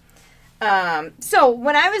 4. So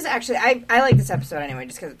when I was actually, I like this episode anyway,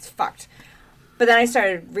 just because it's fucked. But then I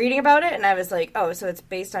started reading about it, and I was like, oh, so it's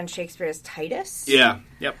based on Shakespeare's Titus? Yeah.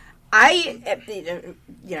 Yep. I,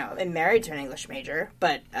 am married to an English major,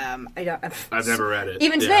 but I don't. I've never read it.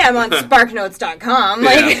 Even today, Yeah. I'm on SparkNotes.com,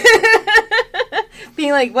 like,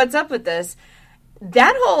 being like, "What's up with this?"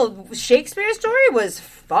 That whole Shakespeare story was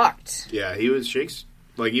fucked. Yeah, he was Shakespeare.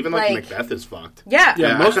 Like even like Like- Macbeth is fucked. Yeah,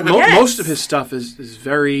 Yeah, Yeah. Yes. most of his stuff is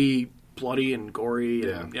very bloody and gory.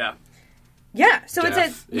 And, yeah. yeah. So Death.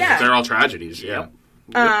 it's yeah. They're all tragedies. Yeah.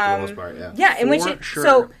 For the most part, yeah. Yeah, in which For it, sure.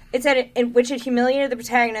 so it said in which it humiliated the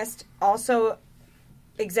protagonist, also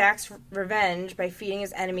exacts revenge by feeding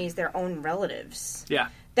his enemies their own relatives. Yeah.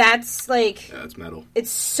 That's like Yeah, it's metal.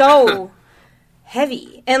 it's so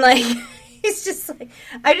heavy, and like he's just like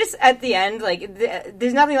I just at the end like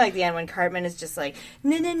there's nothing like the end when Cartman is just like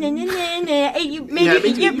no no no no no no hey, you made Yeah, you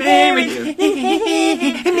eat your parents and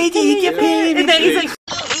then he's like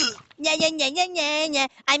Nya, nya, nya, nya, nya, nya.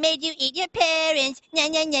 I made you eat your parents. Nya,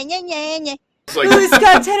 nya, nya, nya, nya, nya. It's like, oh,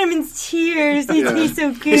 Scott Tenorman's tears. He tastes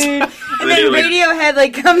so good. And then then he, like- Radiohead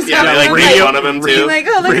like comes yeah, out they like and make fun of him being too. like,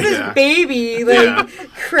 oh, look at Yeah. this baby, like Yeah.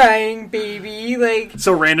 crying baby, like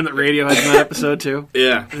So random that Radiohead's in that episode, too.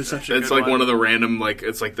 Yeah, It's such a it's good like one. one of the random like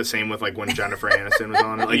it's like the same with like when Jennifer Aniston was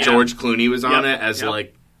on it. Like Yeah. George Clooney was on Yep, it as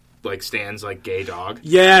yep. like Stan's like gay dog.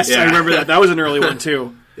 Yes, I Yeah. remember that. That was an early one,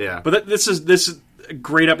 too. Yeah, But this is a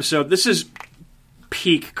great episode. This is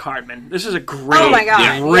peak Cartman. This is a great, Oh my God,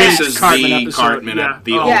 yeah, great yes. this is Cartman the episode. Cartman, Yeah.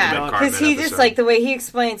 the Oh, ultimate yeah, Cartman because he just episode. like the way he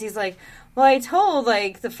explains, he's like, well, I told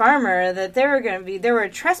like the farmer that there were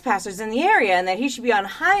trespassers in the area and that he should be on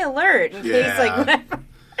high alert in case Yeah. like whatever.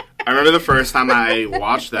 I remember the first time I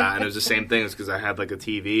watched that, and it was the same thing. It's because I had like a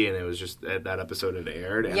TV, and it was just that episode had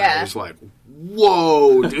aired, and Yeah. I was like,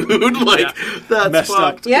 "Whoa, dude! Like Yeah. that's Messed up.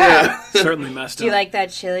 fucked." Yeah. Certainly messed Do you up. like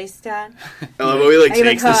that chili, Scott? I love how he like I'm gonna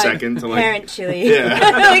takes the call it second to like parent chili.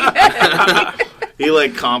 Yeah. He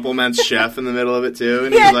like compliments Chef in the middle of it too,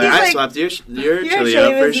 and Yeah, he's like, he's "I like, swapped your Your chili chili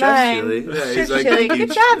out for was Chef's mine. chili." Yeah, Chef's he's like, chili.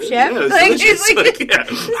 Good job, Chef. Yeah, it's Like, delicious. he's like- Like, yeah.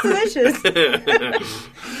 It's delicious.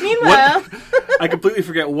 Meanwhile, I completely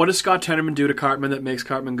forget. What does Scott Tenorman do to Cartman that makes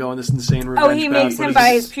Cartman go on this insane revenge oh, he path? makes What him is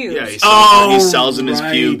buy this? his pubes. Yeah, he sells, Oh, he sells him his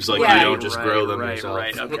right. pubes. Like Yeah. you don't just grow them right, yourself.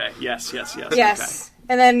 Right, okay. Yes. Yes.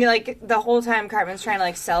 And then, like, the whole time Cartman's trying to,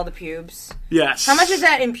 like, sell the pubes. Yes. How much is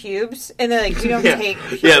that in pubes? And they're like, we don't Yeah. take...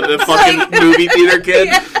 Yeah, the fucking like- movie theater kid.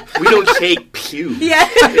 Yeah. We don't take pubes. Yeah.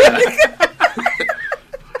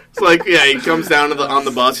 It's like, yeah, he comes down on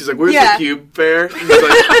the bus. He's like, "Where's Yeah. the pube fair?" He's like,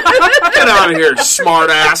 "Get out of here, smart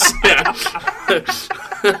ass."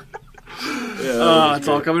 Yeah. It's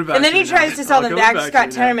all coming back. And then he to me tries now. to sell All them coming back to Scott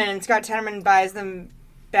me now. Tenorman, and Scott Tenorman buys them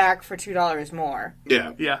back for $2 more.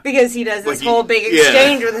 Yeah. Yeah. Because he does this Like, whole big yeah.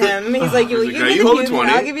 exchange with him. He's like, you He's give like, me "You the hold the pubes, and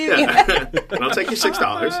 20. I'll give you... Yeah. And I'll take your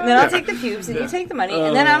 $6. And then I'll take the pubes, and you take the money,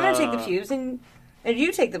 and then I'm going to take the pubes, and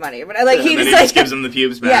you take the money. But like he And then just he like just gives him the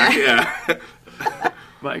pubes back. Yeah. Yeah.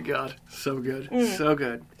 My God, so good, so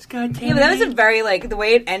good. Scott yeah, but that was a very like the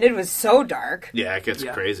way it ended was so dark. Yeah, it gets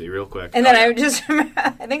Yeah. crazy real quick. And then I just remember,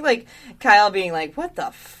 I think like Kyle being like, "What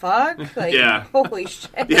the fuck?" Like, Yeah. holy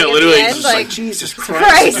shit. Yeah, Like, at the literally, end, just like, like Jesus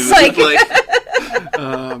Christ, dude. like-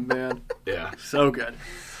 Oh man, yeah, so good.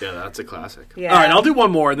 yeah, that's a classic. yeah. All right, I'll do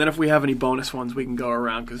one more, and then if we have any bonus ones, we can go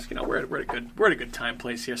around because we're at a good time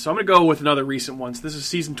place here. So I'm going to go with another recent one. So this is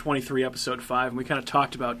season 23, episode 5, and we kind of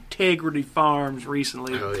talked about Tegrity Farms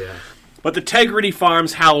recently. Oh yeah, But the Tegrity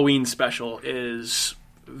Farms Halloween special is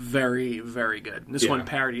very, very good. And this Yeah. one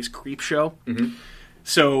parodies Creep Show. Mm-hmm.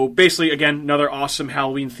 So basically, again, another awesome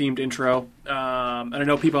Halloween themed intro. And I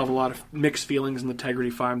know people have a lot of mixed feelings in the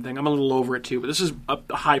Tegrity Farm thing. I'm a little over it too, but this is a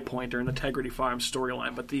high pointer in the Tegrity Farm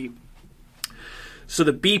storyline. But the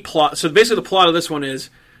B plot. So basically, the plot of this one is,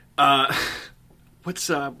 what's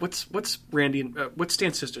Randy? What's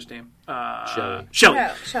Stan's sister's name? Shelley.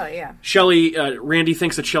 Shelley, yeah. Shelley. Randy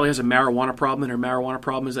thinks that Shelley has a marijuana problem, and her marijuana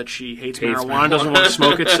problem is that she hates marijuana, doesn't want to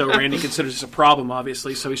smoke it. So Randy considers this a problem,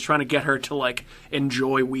 obviously. So he's trying to get her to like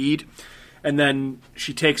enjoy weed. And then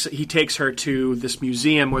he takes her to this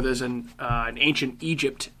museum where there's an ancient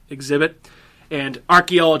Egypt exhibit, and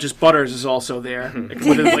archaeologist Butters is also there with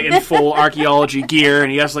like, in full archaeology gear,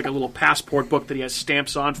 and he has like a little passport book that he has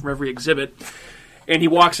stamps on from every exhibit. And he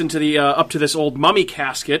walks into the up to this old mummy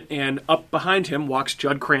casket, and up behind him walks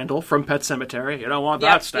Judd Crandall from Pet Sematary. You don't want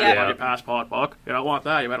that stamp on your passport book. You don't want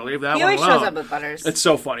that. You better leave that he one always alone. shows up with Butters. It's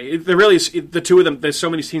so funny. There really is, the two of them. There's so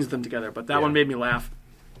many scenes of them together, but that one made me laugh.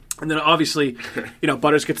 And then obviously,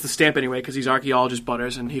 Butters gets the stamp anyway because he's archaeologist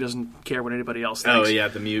Butters, and he doesn't care what anybody else thinks. Oh yeah,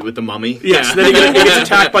 with the mummy. Yes, then he gets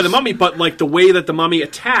attacked by the mummy, but like the way that the mummy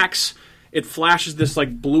attacks, it flashes this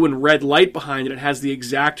like blue and red light behind it. It has the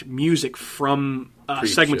exact music from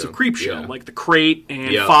segments of Creepshow, like The Crate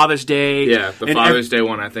and Father's Day. Yeah, the Father's Day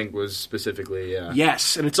one I think was specifically,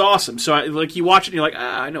 Yes, and it's awesome. So you watch it and you're like,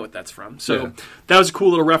 I know what that's from. So that was a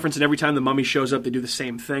cool little reference, and every time the mummy shows up, they do the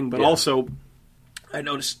same thing. But also, I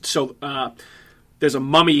noticed, there's a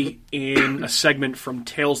mummy in a segment from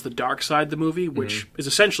Tales of the Dark Side, the movie, which is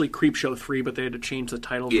essentially Creepshow 3, but they had to change the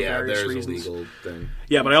title for various reasons. A legal thing.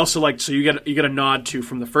 Yeah, but I also liked, so you get a nod to,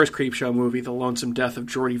 from the first Creepshow movie, The Lonesome Death of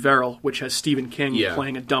Jordy Verrill, which has Stephen King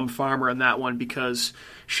playing a dumb farmer in that one because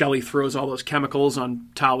Shelley throws all those chemicals on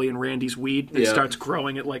Tali and Randy's weed and starts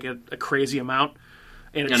growing it like a crazy amount.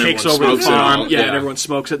 And it takes over the farm. And everyone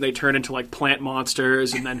smokes it. And they turn into like plant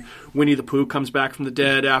monsters. And then Winnie the Pooh comes back from the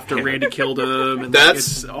dead after Randy killed him. And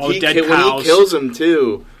that's all the dead cows. When he kills him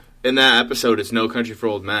too in that episode, it's No Country for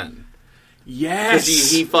Old Men. Yes,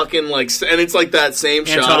 because he fucking like, and it's like that same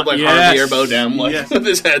shot of like Javier Bardem with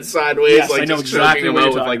his head sideways, like just choking him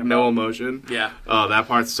out with like no emotion. Yeah. Oh, that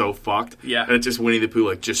part's so fucked. Yeah. And it's just Winnie the Pooh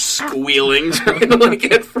like just squealing trying to like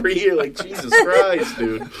get free. You're like, Jesus Christ,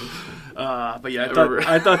 dude. But yeah,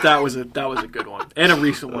 I thought that was a good one, and a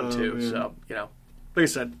recent one too. Man. So like I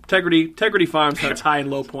said, Tegrity Farms had its high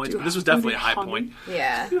and low points, but this was definitely a high point.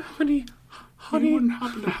 Yeah, honey, you wouldn't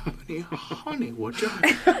happen to have any honey, would you?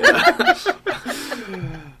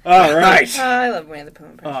 All right. I love Winnie the Pooh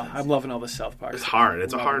impressions. I'm loving all the South Park. It's hard.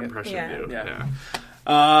 It's a hard impression to do.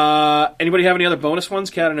 Yeah. Anybody have any other bonus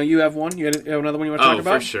ones, Kat? I know you have one. You have another one you want to talk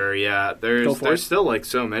about? Oh, for sure. Yeah, there's still like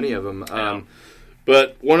so many of them.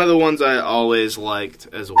 But one of the ones I always liked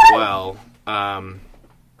as well,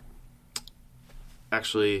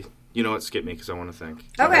 actually, you know what? Skip me because I want to think.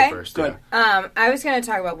 Okay. First, Good. I was going to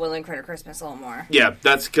talk about Woodland Critter Christmas a little more. Yeah,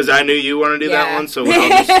 that's because I knew you want to do that one, so I'll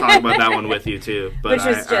just talk about that one with you too. But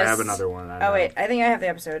I have another one. Wait, I think I have the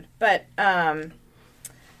episode. But that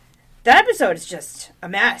episode is just a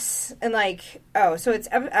mess. And so it's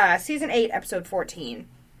season 8, episode 14.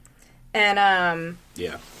 And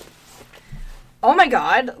yeah. Oh my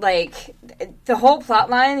god, the whole plot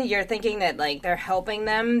line, you're thinking that, they're helping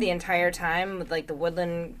them the entire time with, the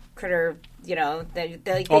woodland critter, they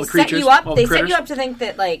set you up. They set you up to think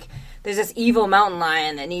that, there's this evil mountain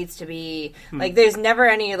lion that needs to be, there's never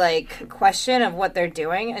any, question of what they're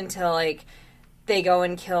doing until, they go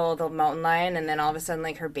and kill the mountain lion, and then all of a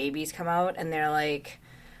sudden, her babies come out, and they're like,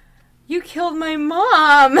 you killed my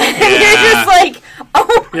mom. Yeah. You're just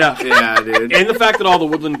oh my God. Yeah, dude. And the fact that all the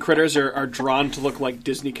woodland critters are drawn to look like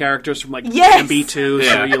Disney characters from Bambi too.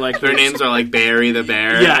 So you their names are Barry the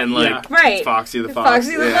bear and Foxy the fox.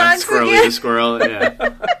 Foxy the fox. Squirrely the squirrel. Yeah.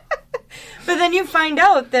 But then you find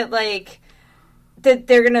out that that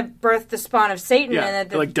they're gonna birth the spawn of Satan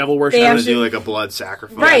and that devil worship. They have to do a blood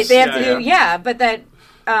sacrifice. Right. They have to do but that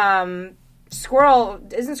Squirrel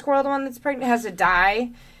isn't Squirrel the one that's pregnant has to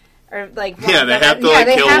die. Or they have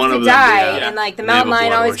to kill one of them. And the mountain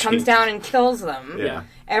lion always comes down and kills them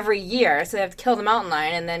every year. So they have to kill the mountain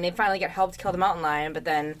lion, and then they finally get help to kill the mountain lion, but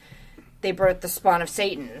then they birth the spawn of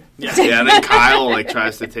Satan. Yeah, and then Kyle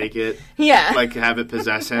tries to take it. Yeah. Have it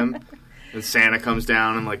possess him. And Santa comes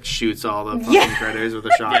down and shooots all the fucking critters with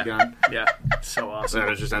a shotgun. Yeah. So awesome.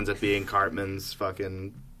 And it just ends up being Cartman's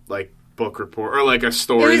fucking book report or a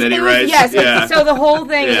story that he writes. Yes, so the whole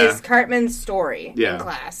thing is Cartman's story in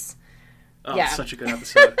class. Oh, it's such a good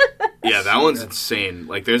episode. Yeah, that one's insane.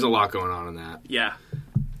 There's a lot going on in that. Yeah,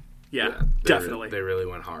 definitely. They really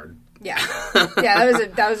went hard. Yeah,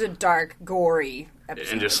 that was a dark, gory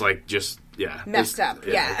episode. And just messed up.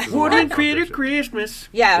 Yeah. it's a What lot a of Critter shit. Christmas.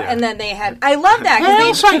 Yeah, Yeah. and then they had. I love that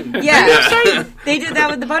because they did that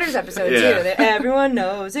with the Butters episode Yeah. too. That everyone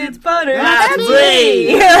knows it's Butters. That's That's me.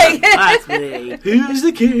 me. Like, That's me. Who's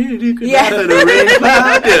the kid who could Yeah. laugh at a rain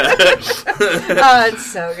cloud? Yeah. oh, it's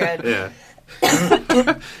so good. Yeah.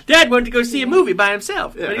 Dad wanted to go see a movie by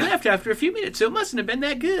himself, Yeah. but he left after a few minutes, so it mustn't have been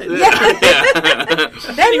that good.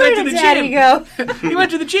 Then He where went to did the Daddy gym. go? He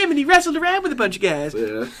went to the gym and he wrestled around with a bunch of guys.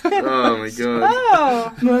 Yeah. Oh my god.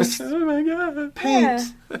 Oh, Oh my god. yeah.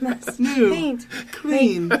 New. Paint,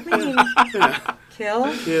 Clean. clean,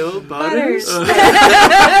 kill, Kill Butters.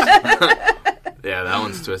 Yeah, that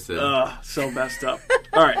one's twisted. So messed up.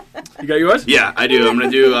 All right. You got yours? Yeah, I do. I'm going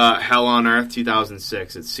to do Hell on Earth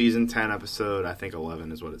 2006. It's season 10 episode, I think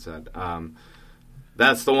 11 is what it said.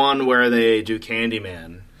 That's the one where they do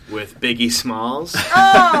Candyman with Biggie Smalls.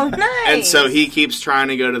 Oh, nice. And so he keeps trying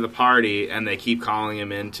to go to the party, and they keep calling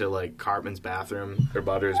him into, like, Cartman's bathroom, or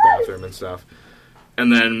Butters' bathroom and stuff.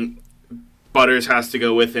 And then Butters has to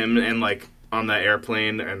go with him and, like, on that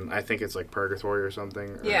airplane, and I think it's, like, Purgatory or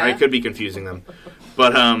something. Yeah. I could be confusing them.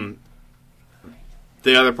 But,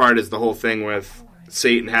 the other part is the whole thing with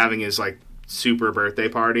Satan having his, like, super birthday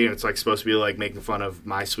party, and it's, like, supposed to be, like, making fun of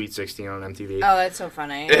My Sweet 16 on MTV. Oh, that's so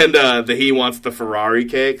funny. And he wants the Ferrari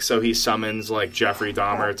cake, so he summons, like, Jeffrey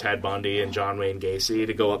Dahmer, Ted Bundy, and John Wayne Gacy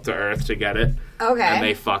to go up to Earth to get it. Okay. And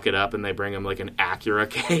they fuck it up, and they bring him, like, an Acura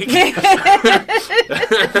cake.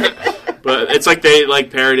 But it's like they,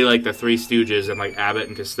 like, parody, like, the Three Stooges and, like, Abbott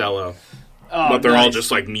and Costello. But they're all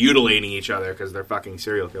just, like, mutilating each other because they're fucking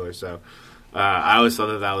serial killers, so... I always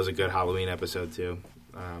thought that was a good Halloween episode, too.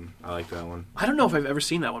 I like that one. I don't know if I've ever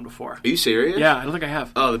seen that one before. Are you serious? Yeah, I don't think I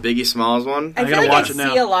have. Oh, the Biggie Smalls one? I feel gotta like watch I it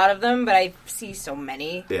now. see a lot of them, but I see so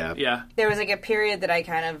many. Yeah. Yeah. There was, like, a period that I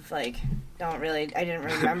kind of, like... I didn't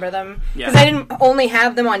remember them. Yeah. Because I didn't only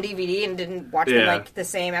have them on DVD and didn't watch them, Yeah. like, the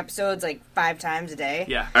same episodes, like, 5 times a day.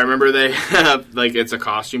 Yeah. I remember they have, like, it's a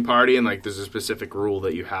costume party, and, like, there's a specific rule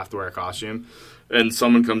that you have to wear a costume. And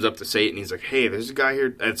someone comes up to Satan, he's like, hey, there's a guy here.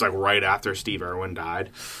 And it's, like, right after Steve Irwin died.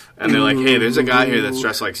 And they're like, hey, there's a guy here that's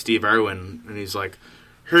dressed like Steve Irwin. And he's like,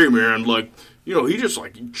 hey, man, like, you know, he just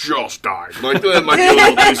died. Like, that might be a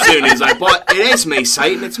little too soon. He's like, but it is me,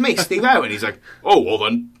 Satan. It's me, Steve Irwin. He's like, oh, well,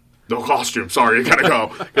 then. No costume. Sorry, you gotta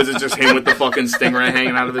go. Because it's just him with the fucking stingray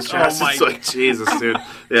hanging out of his chest. Oh my it's like, Jesus, dude.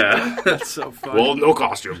 Yeah. That's so funny. Well, no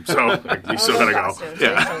costume. So, like, you still gotta go. Costumes, so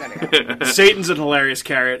you Yeah. still gotta go. Satan's an hilarious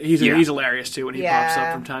character. He's Yeah. hilarious too when he pops Yeah.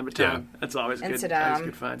 up from time to time. That's always And good. Saddam. Always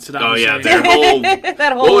good fun. Saddam Oh, yeah. Hussein. Their whole...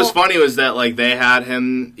 That whole... What was funny was that, like, they had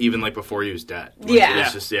him even, like, before he was dead. Like, Yeah. It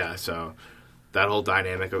was just, yeah, so... That whole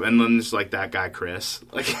dynamic of... And then just, like, that guy, Chris.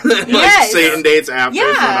 Like, Yes. Satan dates after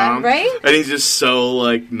Yeah, Saddam. right? And he's just so,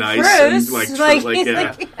 like, nice Chris, and, like, like,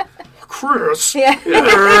 yeah. Chris! Yeah.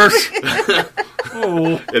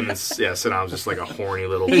 Oh. And Saddam's just, like, a horny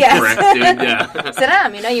little Yes. prick, dude. Yeah.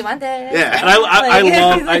 Saddam, you know you want that. And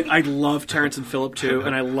Yeah. I love Terrence and Phillip too,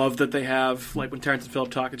 and I love that they have like when Terrence and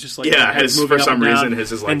Phillip talk, it's just like Yeah, their heads his- moving for up some and down. reason,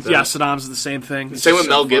 his is like and that. yeah, Saddam's is the same thing. It's Same just with so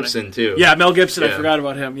Mel funny. Gibson, too. Yeah, Mel Gibson. I Yeah. forgot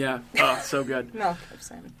about him. Yeah, oh, so good. Mel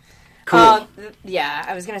Gibson. Cool. Yeah,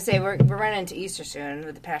 I was gonna say we're running into Easter soon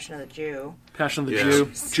with the Passion of the Jew. Passion of the Yeah. Jew,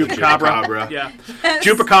 Chupacabra. Chupacabra. Yeah,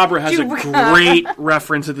 Chupacabra has a Chupacabra. great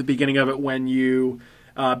reference at the beginning of it when you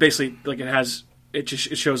basically like it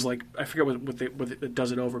shows like I forget what it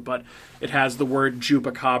does it over, but it has the word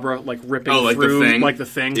Chupacabra like ripping Oh, like the through thing? like the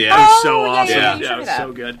thing. Yeah. It was Oh, so yeah, awesome. yeah, you it showed me was that.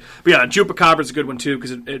 so good. But yeah, Chupacabra's a good one too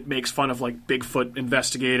because it makes fun of like Bigfoot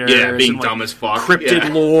investigators. Yeah, being and, like, dumb as fuck. cryptid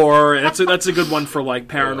Yeah. lore. That's a good one for like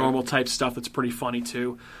paranormal type stuff. That's pretty funny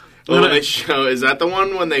too. Well, when they show, is that the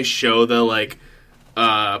one when they show the, like,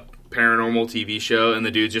 paranormal TV show and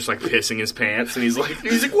the dude's just, like, pissing his pants and he's like,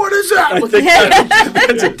 what is that? I think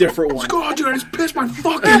that's a different one. God, dude, I just pissed my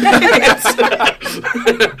fucking pants.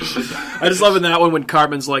 I just love in that one when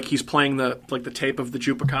Cartman's like he's playing the tape of the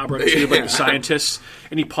Chupacabra too, like Yeah. the scientists,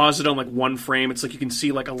 and he paused it on like one frame. It's like you can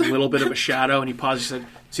see like a little bit of a shadow, and he paused. He said,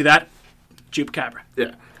 "See that? Chupacabra.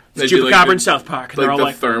 Yeah. It's They do, Chupacabra the- in South Park." And Like they're all the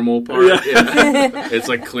like, thermal part. Yeah. Yeah. It's,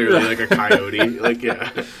 like, clearly, like, a coyote. Like, yeah.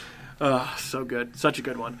 "So good, such a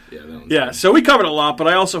good one." Yeah, that one's Yeah, so we covered a lot, but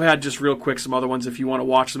I also had just real quick some other ones if you want to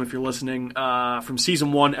watch them if you're listening. From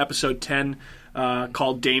season 1, episode 10,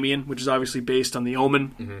 called Damien, which is obviously based on The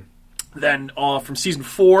Omen. Mm-hmm. Then from season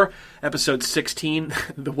 4, episode 16,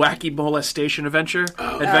 the Wacky Molestation Adventure.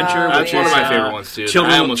 That's which one of is, my favorite ones, too. I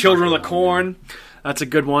Children almost of the forgot Corn. That's a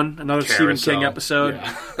good one. Another Carousel. Stephen King episode.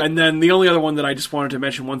 Yeah. And then the only other one that I just wanted to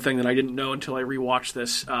mention, one thing that I didn't know until I rewatched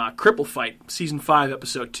this, Cripple Fight, Season 5,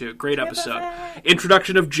 Episode 2. Great episode.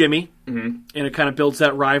 Introduction of Jimmy, and it kind of builds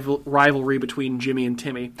that rivalry between Jimmy and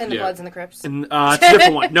Timmy. And the Bloods and the Crips. And it's a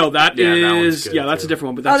different one. No, that Yeah, that one's is... good, yeah, that's too. a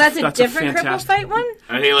different one. But That's that's a different Cripple fantastic Fight one?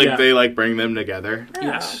 I think Yeah. they bring them together.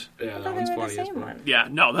 Yes. Yeah, I that thought one's they were funny the as same well. one. Yeah,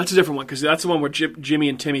 no, that's a different one because that's the one where Jimmy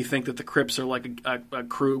and Timmy think that the Crips are like a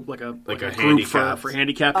crew, like a group handicapped for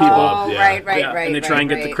handicapped people. Oh, Yeah. right. Yeah, and they try and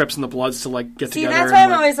get the right. Crips and the Bloods to like get See, together. that's why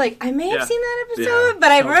and, I'm always like, I may have Yeah. seen that episode, Yeah.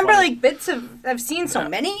 but I So remember funny. like bits of. I've seen so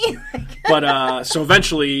many. But so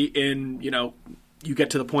eventually, you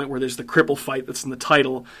get to the point where there's the Cripple Fight that's in the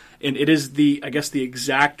title, and it is the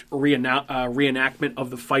exact reenactment of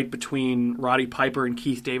the fight between Roddy Piper and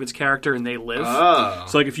Keith David's character, and They Live. Oh.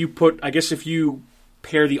 So like if you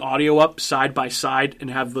pair the audio up side by side and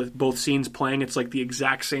have both scenes playing, it's like the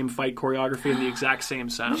exact same fight choreography and the exact same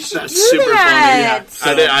sound. That's do super that.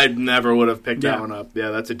 funny. I never would have picked Yeah. that one up. Yeah,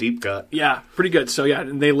 that's a deep cut. Yeah, pretty good. So yeah,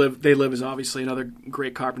 and They Live is obviously another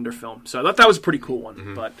great Carpenter film. So I thought that was a pretty cool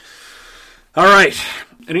one. But all right,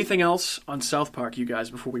 anything else on South Park, you guys,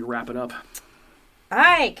 before we wrap it up?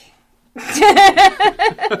 Ike.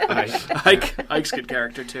 Ike's a good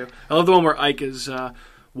character too. I love the one where Ike is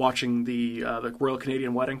watching the Royal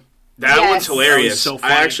Canadian Wedding. That Yes. one's hilarious. That was so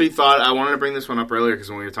funny. I actually thought I wanted to bring this one up earlier because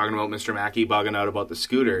when we were talking about Mr. Mackey bugging out about the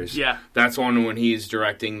scooters, Yeah. that's one when he's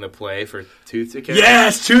directing the play for Tooth Decay.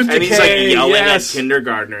 Yes, Tooth and he's like Decay, yelling yes. at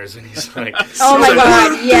kindergartners, and he's like, Oh my he's like,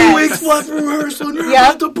 God, "2 yes. weeks left in rehearsal, and you're Yep.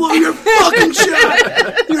 about to blow your fucking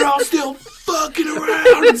shot. You're all still fucking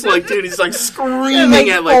around." It's like, dude, he's like screaming Like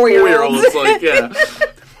at like 4-year-olds. 4-year-olds. Like, yeah.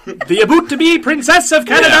 The about-to-be Princess of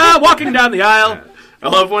Canada walking down the aisle. I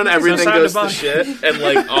love when everything So goes to sad shit and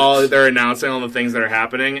like they're announcing all the things that are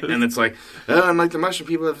happening, and it's like, oh, and like the Mushroom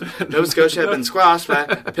people of Nova Scotia have been squashed by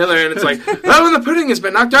a pillar, and it's like, oh, and the pudding has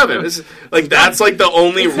been knocked over. This is, like that's like the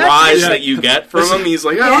only rise that you get from him. He's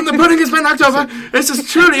like, oh, and the pudding has been knocked over. This is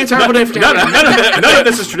truly a terrible day for Canada. None of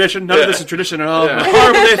this is tradition. None of this is tradition at all. A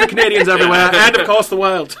horrible day for Canadians everywhere, and of course the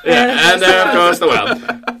world. Yeah, and of course the world.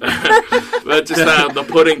 But just the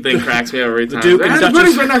pudding thing cracks me every time. Duke and the Duchess.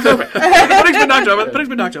 pudding's been knocked over. Pudding's been knocked over. Pudding's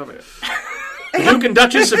been knocked over. The Duke and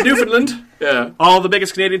Duchess of Newfoundland. Yeah, All the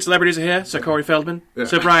biggest Canadian celebrities are here. Sir Corey Feldman.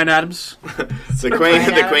 Sir Brian Adams. it's the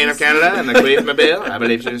Queen of Canada and the Queen of Mobile. I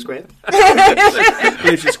believe she's Queen. I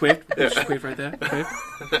believe she's Queef. She's Queef right there. Queef.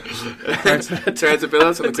 Terrence and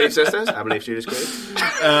Phillips and the Queen sisters. I believe she's Queen.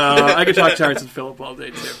 I could talk Terrence and Phillip all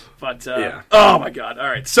day too. But Yeah. oh my god! All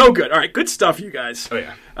right, so good. All right, good stuff, you guys. Oh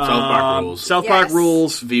yeah, South Park rules. South Park Yes.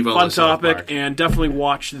 rules. Viva fun la South topic, Park. and definitely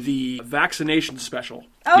watch the vaccination special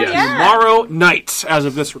Oh Yes. yeah. tomorrow night, as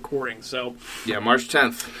of this recording. So Yeah, March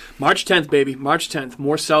 10th. March 10th, baby, March 10th.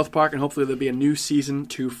 More South Park, and hopefully there'll be a new season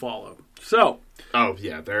to follow. So Oh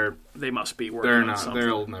yeah, they must be working they're on not. something.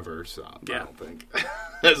 They'll never stop. I Yeah. don't think.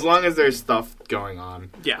 As long as there's stuff going on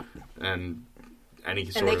Yeah, and any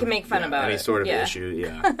sort they of, can make fun about any it. sort of Yeah. issue.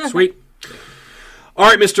 Yeah. sweet. All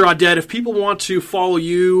right, Mr. Audet, if people want to follow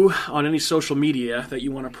you on any social media that you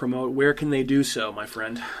want to promote, where can they do so, my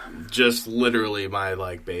friend? Just literally my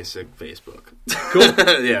like basic Facebook. Cool.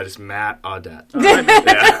 Yeah, just Matt Audet. All right, man.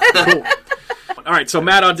 Yeah. Cool. All right, so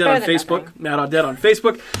Matt Audet on Better than Facebook. nothing. Matt Audet on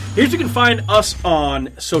Facebook. Here's you can find us on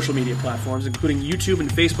social media platforms, including YouTube and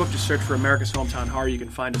Facebook. Just search for America's Hometown Horror. You can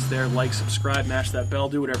find us there. Like, subscribe, mash that bell,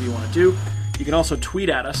 do whatever you want to do. You can also tweet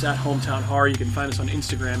at us at Hometown Horror. You can find us on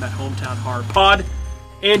Instagram at Hometown Horror Pod.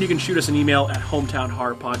 And you can shoot us an email at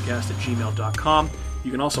hometownhorrorpodcast@gmail.com.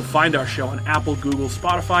 You can also find our show on Apple, Google,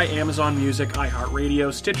 Spotify, Amazon Music,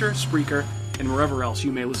 iHeartRadio, Stitcher, Spreaker, and wherever else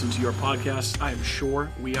you may listen to your podcasts. I am sure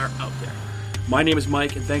we are out there. My name is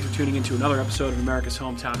Mike, and thanks for tuning in to another episode of America's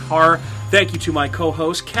Hometown Horror. Thank you to my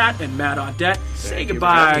co-hosts, Kat and Matt Audet. Say you for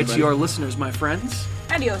goodbye having me, to buddy. your listeners, my friends.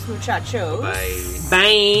 Adios, muchachos. Bye.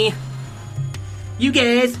 Bye. You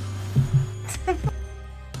guys.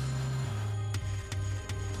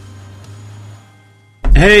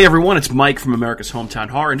 Hey everyone, it's Mike from America's Hometown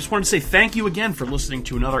Horror, and just wanted to say thank you again for listening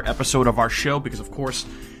to another episode of our show, because of course,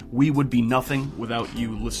 we would be nothing without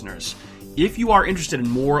you listeners. If you are interested in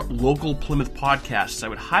more local Plymouth podcasts, I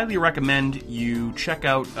would highly recommend you check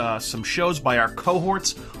out some shows by our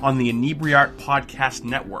cohorts on the Inebriart Podcast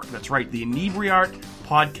Network. That's right, the Inebriart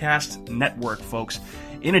Podcast Network, folks.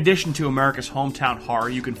 In addition to America's Hometown Horror,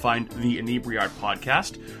 you can find the Inebriart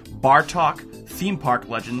Podcast, Bar Talk, Theme Park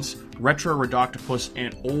Legends, Retro Redoctopus,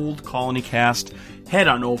 and Old Colony Cast. Head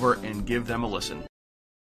on over and give them a listen.